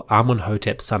official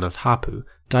Amenhotep, son of Hapu,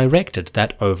 directed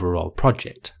that overall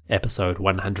project, episode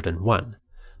 101,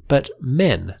 but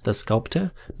Men, the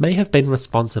sculptor, may have been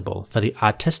responsible for the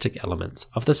artistic elements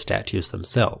of the statues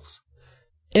themselves.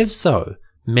 If so,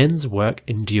 men's work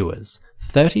endures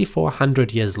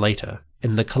 3,400 years later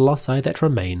in the colossi that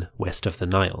remain west of the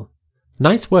Nile.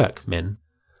 Nice work, men.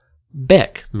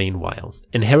 Bek, meanwhile,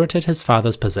 inherited his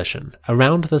father's position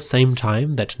around the same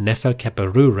time that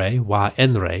Neferkeperure wa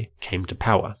Enre came to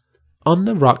power. On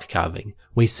the rock carving,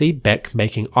 we see Bek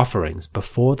making offerings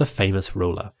before the famous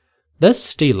ruler. This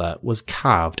stela was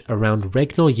carved around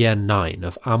regnal year 9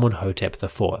 of Amunhotep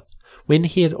IV, when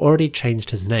he had already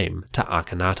changed his name to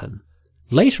Akhenaten.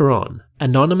 Later on,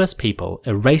 anonymous people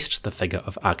erased the figure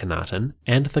of Akhenaten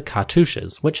and the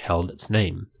cartouches which held its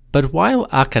name. But while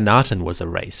Akhenaten was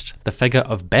erased, the figure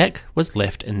of Bek was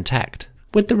left intact,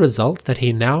 with the result that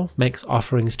he now makes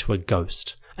offerings to a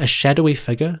ghost, a shadowy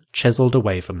figure chiseled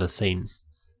away from the scene.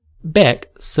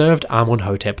 Bek served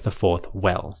Amunhotep IV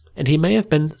well, and he may have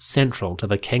been central to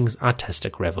the king's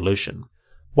artistic revolution.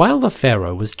 While the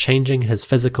pharaoh was changing his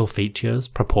physical features,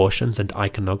 proportions, and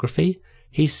iconography,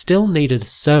 he still needed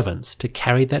servants to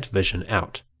carry that vision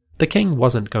out. The king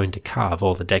wasn't going to carve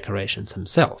all the decorations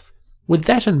himself. With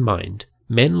that in mind,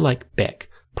 men like Bek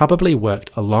probably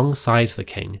worked alongside the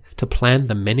king to plan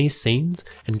the many scenes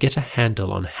and get a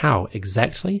handle on how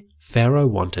exactly Pharaoh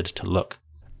wanted to look.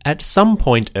 At some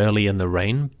point early in the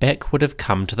reign, Bek would have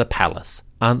come to the palace,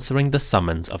 answering the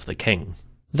summons of the king.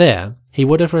 There, he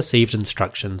would have received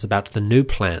instructions about the new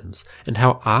plans and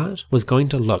how art was going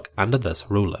to look under this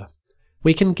ruler.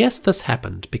 We can guess this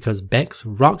happened because Bek's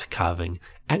rock carving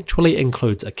actually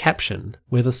includes a caption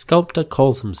where the sculptor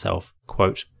calls himself,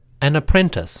 quote, an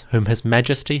apprentice whom His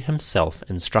Majesty himself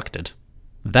instructed.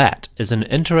 That is an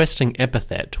interesting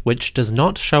epithet which does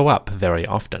not show up very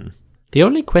often. The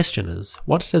only question is,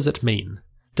 what does it mean?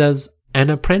 Does an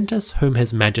apprentice whom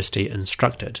His Majesty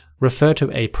instructed refer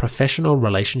to a professional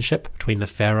relationship between the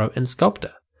pharaoh and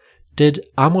sculptor? Did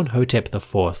Amunhotep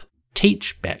IV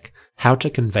teach Bek how to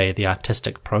convey the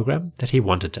artistic program that he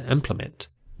wanted to implement?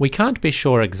 We can't be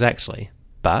sure exactly,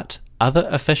 but other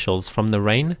officials from the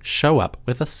reign show up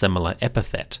with a similar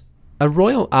epithet. A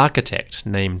royal architect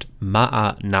named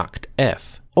Ma'a-Nakht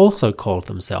F also called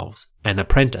themselves an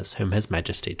apprentice whom His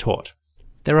Majesty taught.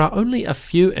 There are only a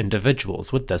few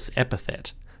individuals with this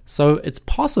epithet, so it's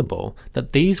possible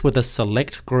that these were the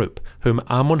select group whom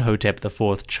Amunhotep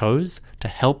IV chose to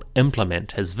help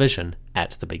implement his vision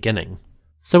at the beginning.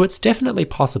 So it's definitely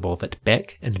possible that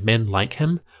Bek and men like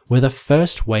him were the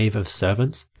first wave of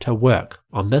servants to work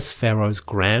on this pharaoh's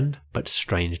grand but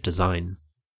strange design.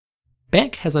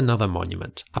 Bek has another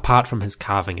monument, apart from his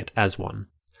carving at Aswan.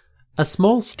 A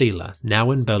small stela, now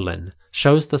in Berlin,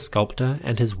 shows the sculptor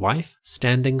and his wife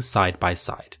standing side by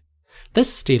side.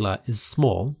 This stela is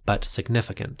small but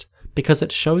significant, because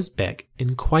it shows Bek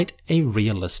in quite a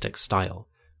realistic style.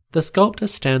 The sculptor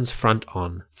stands front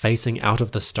on, facing out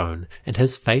of the stone, and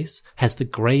his face has the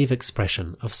grave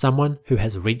expression of someone who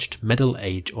has reached middle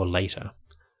age or later.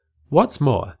 What's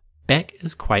more, Bek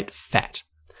is quite fat.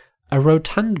 A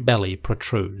rotund belly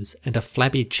protrudes, and a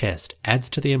flabby chest adds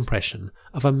to the impression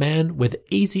of a man with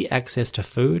easy access to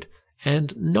food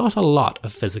and not a lot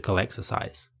of physical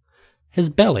exercise. His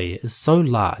belly is so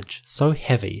large, so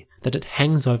heavy, that it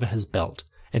hangs over his belt,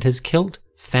 and his kilt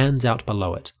fans out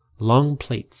below it, long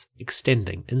pleats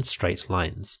extending in straight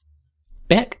lines.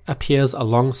 Bek appears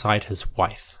alongside his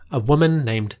wife, a woman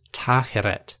named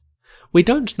Ta-Heret. We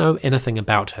don't know anything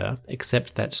about her,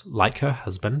 except that, like her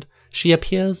husband, she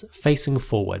appears facing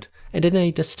forward and in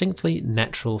a distinctly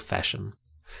natural fashion.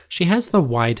 She has the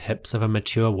wide hips of a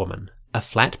mature woman, a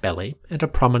flat belly, and a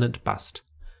prominent bust.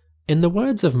 In the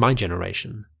words of my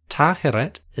generation,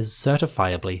 Ta-Heret is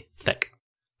certifiably thick.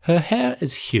 Her hair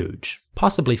is huge,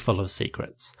 possibly full of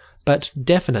secrets, but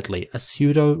definitely a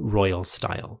pseudo-royal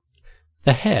style.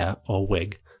 The hair, or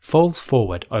wig, falls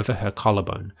forward over her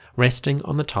collarbone, resting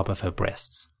on the top of her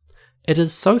breasts. It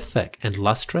is so thick and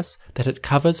lustrous that it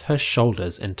covers her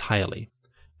shoulders entirely.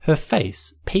 Her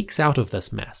face peeks out of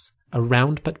this mass, a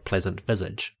round but pleasant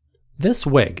visage. This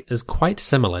wig is quite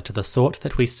similar to the sort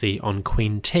that we see on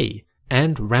Queen T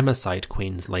and Ramesside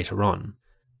queens later on.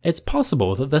 It's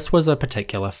possible that this was a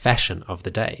particular fashion of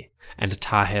the day, and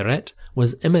Ta-Heret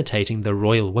was imitating the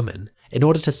royal women in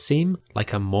order to seem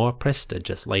like a more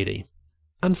prestigious lady.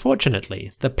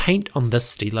 Unfortunately, the paint on this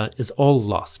stela is all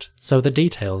lost, so the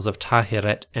details of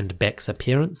Ta-Heret and Bek's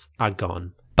appearance are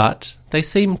gone. But they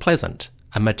seem pleasant,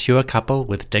 a mature couple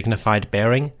with dignified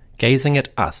bearing, gazing at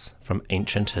us from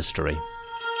ancient history.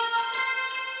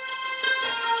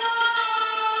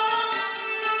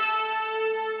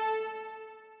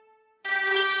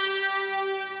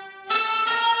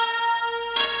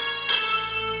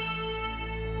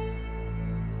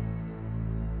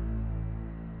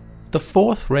 The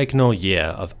fourth regnal year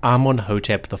of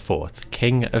Amenhotep IV,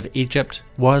 king of Egypt,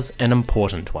 was an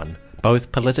important one,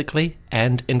 both politically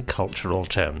and in cultural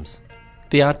terms.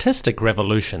 The artistic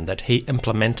revolution that he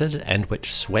implemented and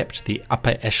which swept the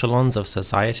upper echelons of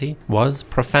society was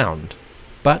profound,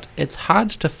 but it's hard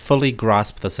to fully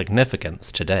grasp the significance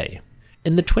today.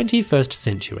 In the 21st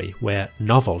century, where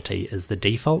novelty is the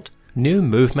default, new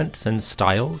movements and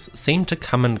styles seem to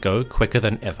come and go quicker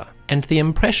than ever, and the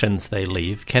impressions they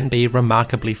leave can be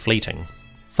remarkably fleeting.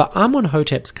 For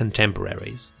Amenhotep's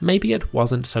contemporaries, maybe it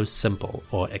wasn't so simple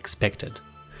or expected.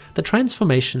 The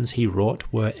transformations he wrought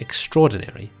were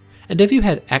extraordinary, and if you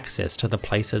had access to the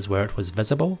places where it was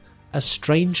visible, a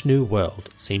strange new world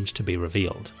seemed to be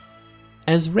revealed.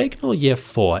 As Regnal Year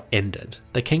 4 ended,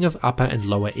 the king of Upper and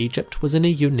Lower Egypt was in a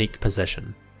unique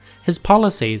position. His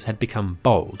policies had become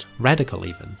bold, radical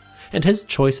even, and his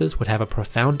choices would have a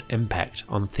profound impact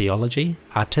on theology,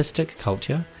 artistic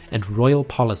culture, and royal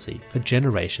policy for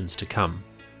generations to come.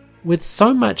 With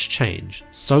so much change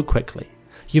so quickly,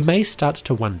 you may start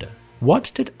to wonder,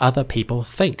 what did other people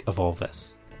think of all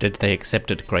this? Did they accept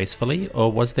it gracefully,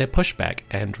 or was there pushback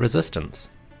and resistance?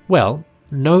 Well,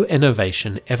 no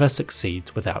innovation ever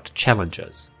succeeds without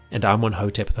challenges, and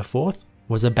Amenhotep IV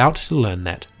was about to learn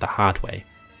that the hard way.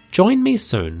 Join me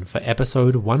soon for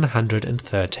episode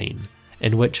 113,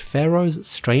 in which Pharaoh's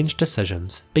strange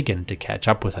decisions begin to catch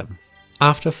up with him.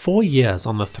 After 4 years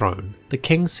on the throne, the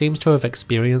king seems to have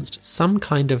experienced some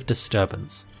kind of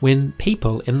disturbance when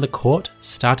people in the court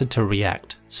started to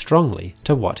react strongly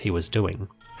to what he was doing.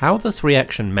 How this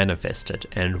reaction manifested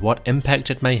and what impact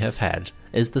it may have had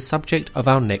is the subject of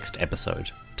our next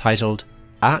episode, titled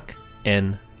Ak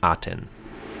en Aten.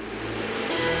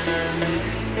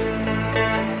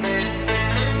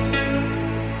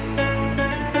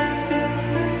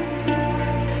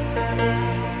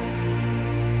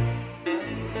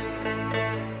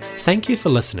 Thank you for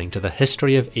listening to the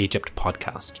History of Egypt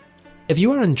podcast. If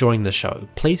you are enjoying the show,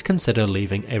 please consider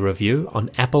leaving a review on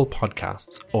Apple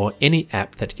Podcasts or any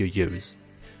app that you use.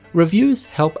 Reviews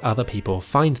help other people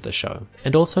find the show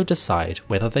and also decide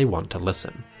whether they want to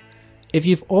listen. If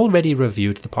you've already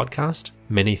reviewed the podcast,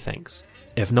 many thanks.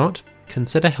 If not,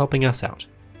 consider helping us out.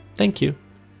 Thank you.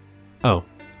 Oh,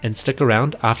 and stick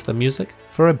around after the music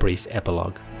for a brief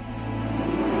epilogue.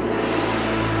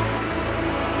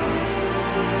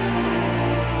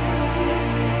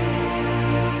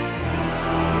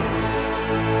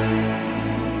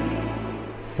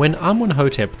 When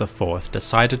Amenhotep IV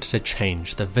decided to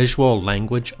change the visual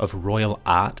language of royal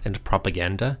art and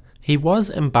propaganda, he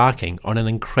was embarking on an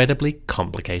incredibly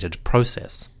complicated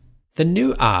process. The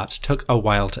new art took a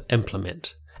while to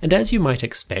implement, and as you might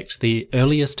expect, the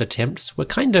earliest attempts were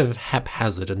kind of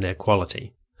haphazard in their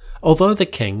quality. Although the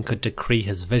king could decree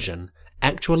his vision,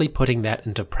 actually putting that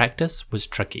into practice was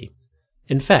tricky.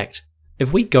 In fact,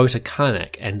 if we go to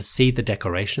Karnak and see the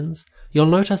decorations, you'll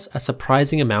notice a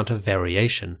surprising amount of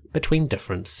variation between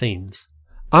different scenes.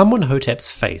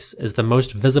 Amenhotep's face is the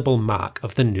most visible mark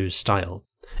of the new style.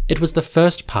 It was the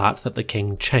first part that the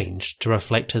king changed to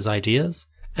reflect his ideas,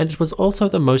 and it was also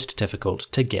the most difficult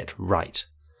to get right.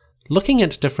 Looking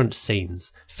at different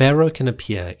scenes, Pharaoh can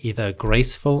appear either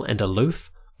graceful and aloof,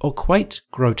 or quite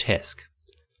grotesque.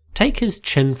 Take his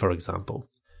chin, for example.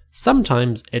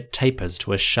 Sometimes it tapers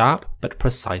to a sharp but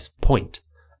precise point.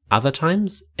 Other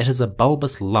times, it is a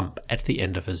bulbous lump at the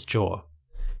end of his jaw.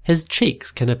 His cheeks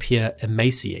can appear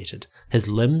emaciated, his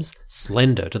limbs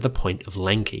slender to the point of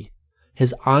lanky.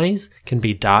 His eyes can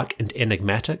be dark and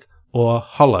enigmatic, or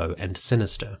hollow and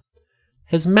sinister.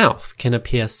 His mouth can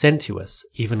appear sensuous,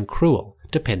 even cruel,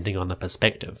 depending on the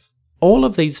perspective. All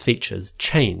of these features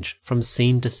change from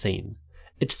scene to scene.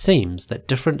 It seems that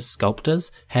different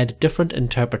sculptors had different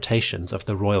interpretations of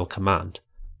the royal command,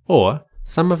 or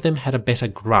some of them had a better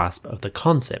grasp of the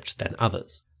concept than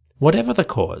others. Whatever the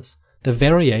cause, the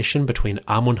variation between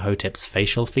Amenhotep's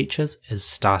facial features is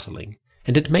startling,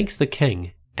 and it makes the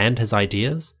king and his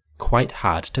ideas quite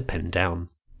hard to pin down.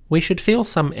 We should feel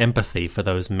some empathy for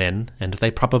those men, and they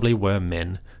probably were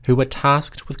men, who were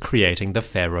tasked with creating the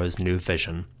pharaoh's new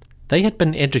vision. They had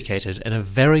been educated in a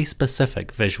very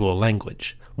specific visual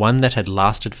language, one that had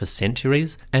lasted for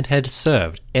centuries and had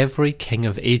served every king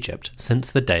of Egypt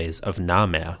since the days of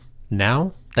Narmer.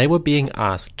 Now, they were being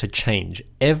asked to change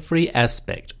every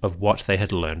aspect of what they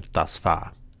had learned thus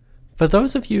far. For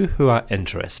those of you who are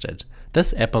interested,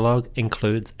 this epilogue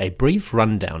includes a brief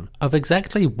rundown of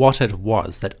exactly what it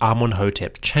was that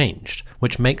Amenhotep changed,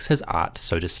 which makes his art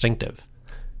so distinctive.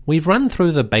 We've run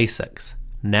through the basics.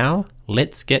 Now,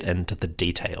 let's get into the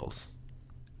details.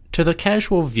 To the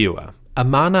casual viewer,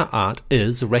 Amarna art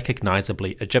is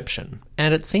recognizably Egyptian,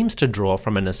 and it seems to draw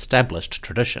from an established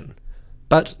tradition.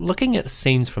 But looking at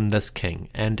scenes from this king,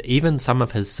 and even some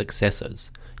of his successors,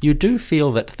 you do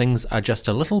feel that things are just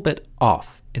a little bit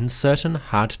off in certain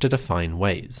hard-to-define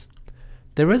ways.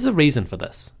 There is a reason for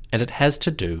this, and it has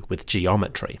to do with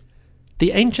geometry.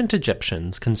 The ancient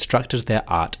Egyptians constructed their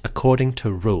art according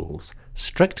to rules,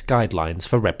 strict guidelines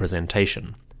for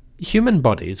representation. Human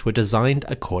bodies were designed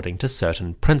according to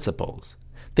certain principles.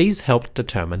 These helped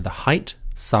determine the height,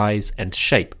 size, and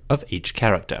shape of each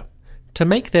character. To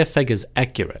make their figures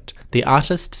accurate, the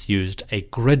artists used a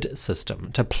grid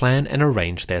system to plan and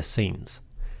arrange their scenes.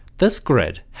 This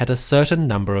grid had a certain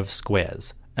number of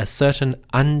squares, a certain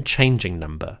unchanging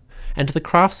number, and the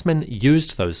craftsmen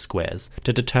used those squares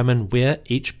to determine where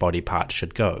each body part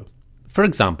should go. For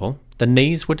example, the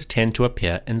knees would tend to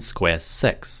appear in square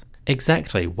 6,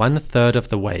 exactly 1/3 of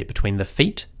the way between the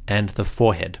feet and the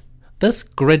forehead. This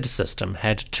grid system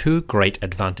had two great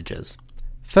advantages.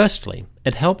 Firstly,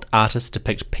 it helped artists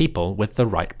depict people with the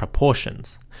right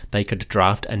proportions. They could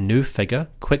draft a new figure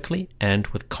quickly and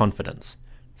with confidence.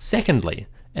 Secondly,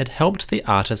 it helped the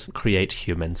artists create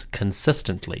humans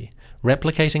consistently,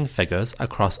 replicating figures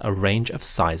across a range of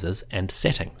sizes and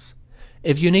settings.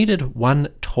 If you needed one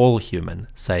tall human,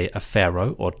 say a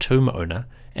pharaoh or tomb owner,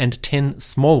 and 10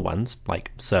 small ones,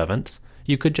 like servants,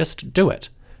 you could just do it.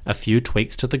 A few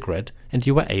tweaks to the grid, and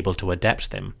you were able to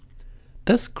adapt them.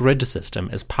 This grid system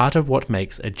is part of what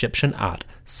makes Egyptian art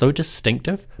so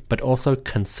distinctive but also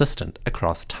consistent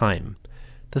across time.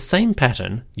 The same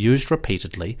pattern, used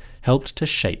repeatedly, helped to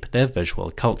shape their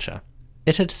visual culture.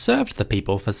 It had served the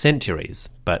people for centuries,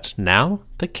 but now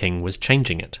the king was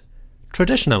changing it.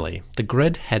 Traditionally, the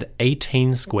grid had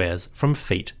 18 squares from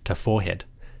feet to forehead.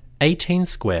 18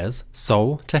 squares,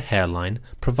 sole to hairline,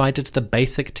 provided the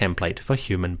basic template for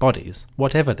human bodies,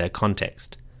 whatever their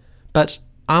context. But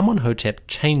Amenhotep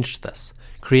changed this,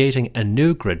 creating a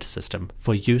new grid system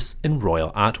for use in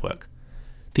royal artwork.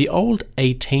 The old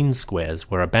 18 squares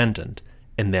were abandoned.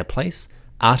 In their place,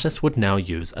 artists would now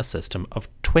use a system of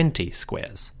 20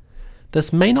 squares.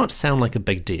 This may not sound like a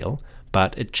big deal,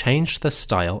 but it changed the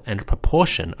style and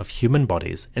proportion of human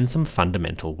bodies in some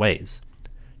fundamental ways.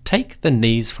 Take the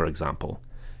knees, for example.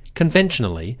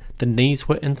 Conventionally, the knees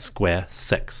were in square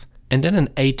 6, and in an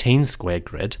 18-square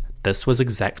grid, this was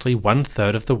exactly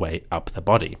 1/3 of the way up the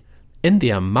body. In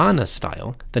the Amarna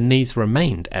style, the knees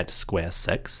remained at square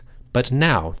 6, but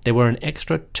now there were an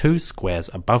extra 2 squares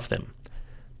above them.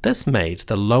 This made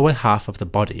the lower half of the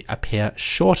body appear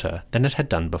shorter than it had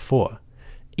done before.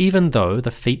 Even though the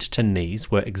feet to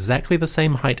knees were exactly the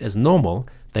same height as normal,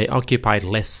 they occupied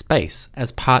less space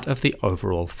as part of the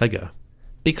overall figure.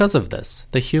 Because of this,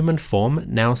 the human form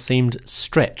now seemed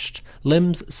stretched,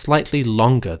 limbs slightly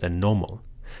longer than normal.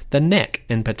 The neck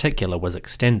in particular was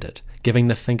extended, giving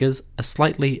the fingers a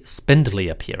slightly spindly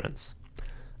appearance.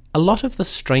 A lot of the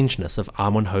strangeness of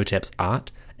Amenhotep's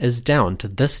art is down to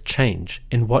this change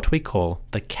in what we call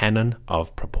the canon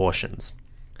of proportions.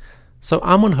 So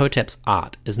Amenhotep's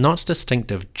art is not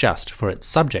distinctive just for its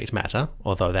subject matter,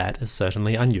 although that is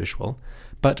certainly unusual,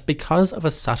 but because of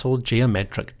a subtle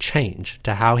geometric change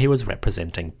to how he was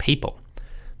representing people.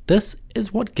 This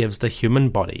is what gives the human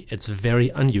body its very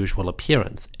unusual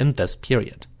appearance in this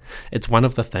period. It's one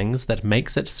of the things that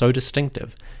makes it so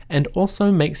distinctive, and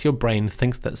also makes your brain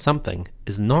think that something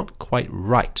is not quite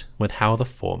right with how the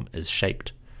form is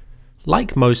shaped.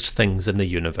 Like most things in the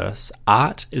universe,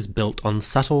 art is built on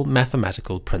subtle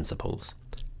mathematical principles.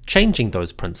 Changing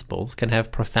those principles can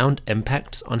have profound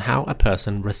impacts on how a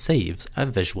person receives a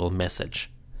visual message.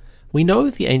 We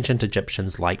know the ancient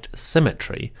Egyptians liked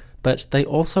symmetry, but they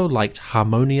also liked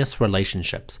harmonious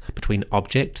relationships between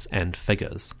objects and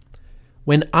figures.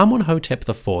 When Amenhotep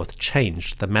IV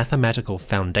changed the mathematical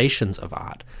foundations of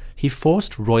art, he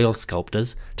forced royal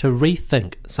sculptors to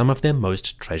rethink some of their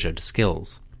most treasured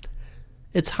skills.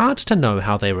 It's hard to know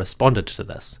how they responded to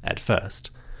this at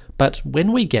first, but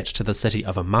when we get to the city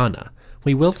of Amarna,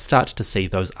 we will start to see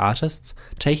those artists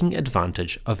taking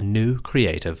advantage of new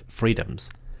creative freedoms.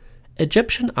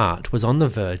 Egyptian art was on the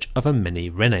verge of a mini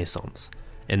renaissance.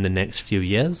 In the next few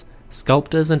years,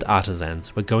 sculptors and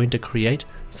artisans were going to create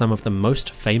some of the most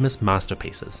famous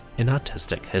masterpieces in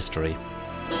artistic history.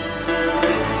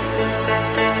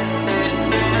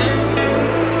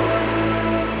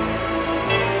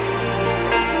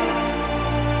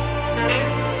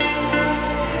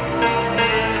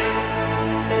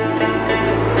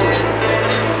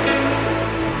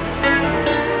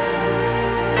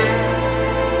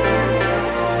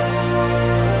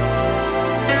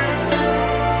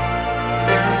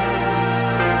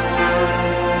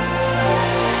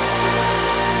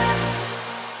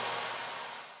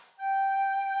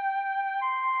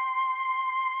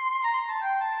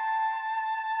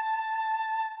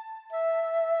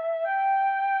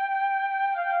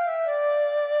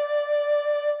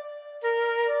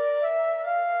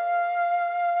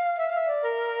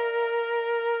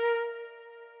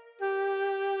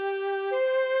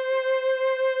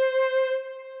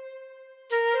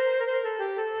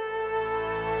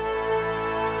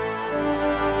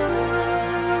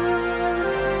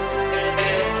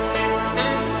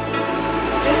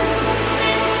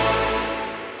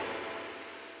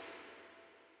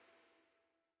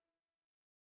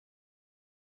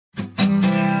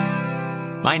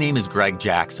 My name is Greg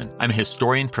Jackson. I'm a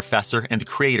historian, professor, and the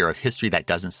creator of History That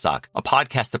Doesn't Suck, a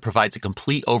podcast that provides a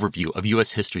complete overview of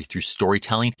U.S. history through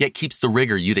storytelling, yet keeps the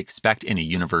rigor you'd expect in a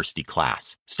university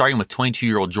class. Starting with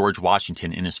 22-year-old George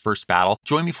Washington in his first battle,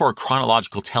 join me for a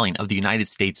chronological telling of the United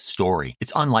States story,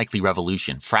 its unlikely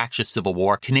revolution, fractious civil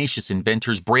war, tenacious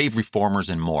inventors, brave reformers,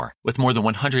 and more. With more than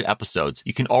 100 episodes,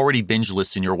 you can already binge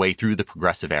listen your way through the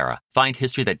progressive era. Find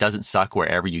History That Doesn't Suck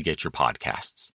wherever you get your podcasts.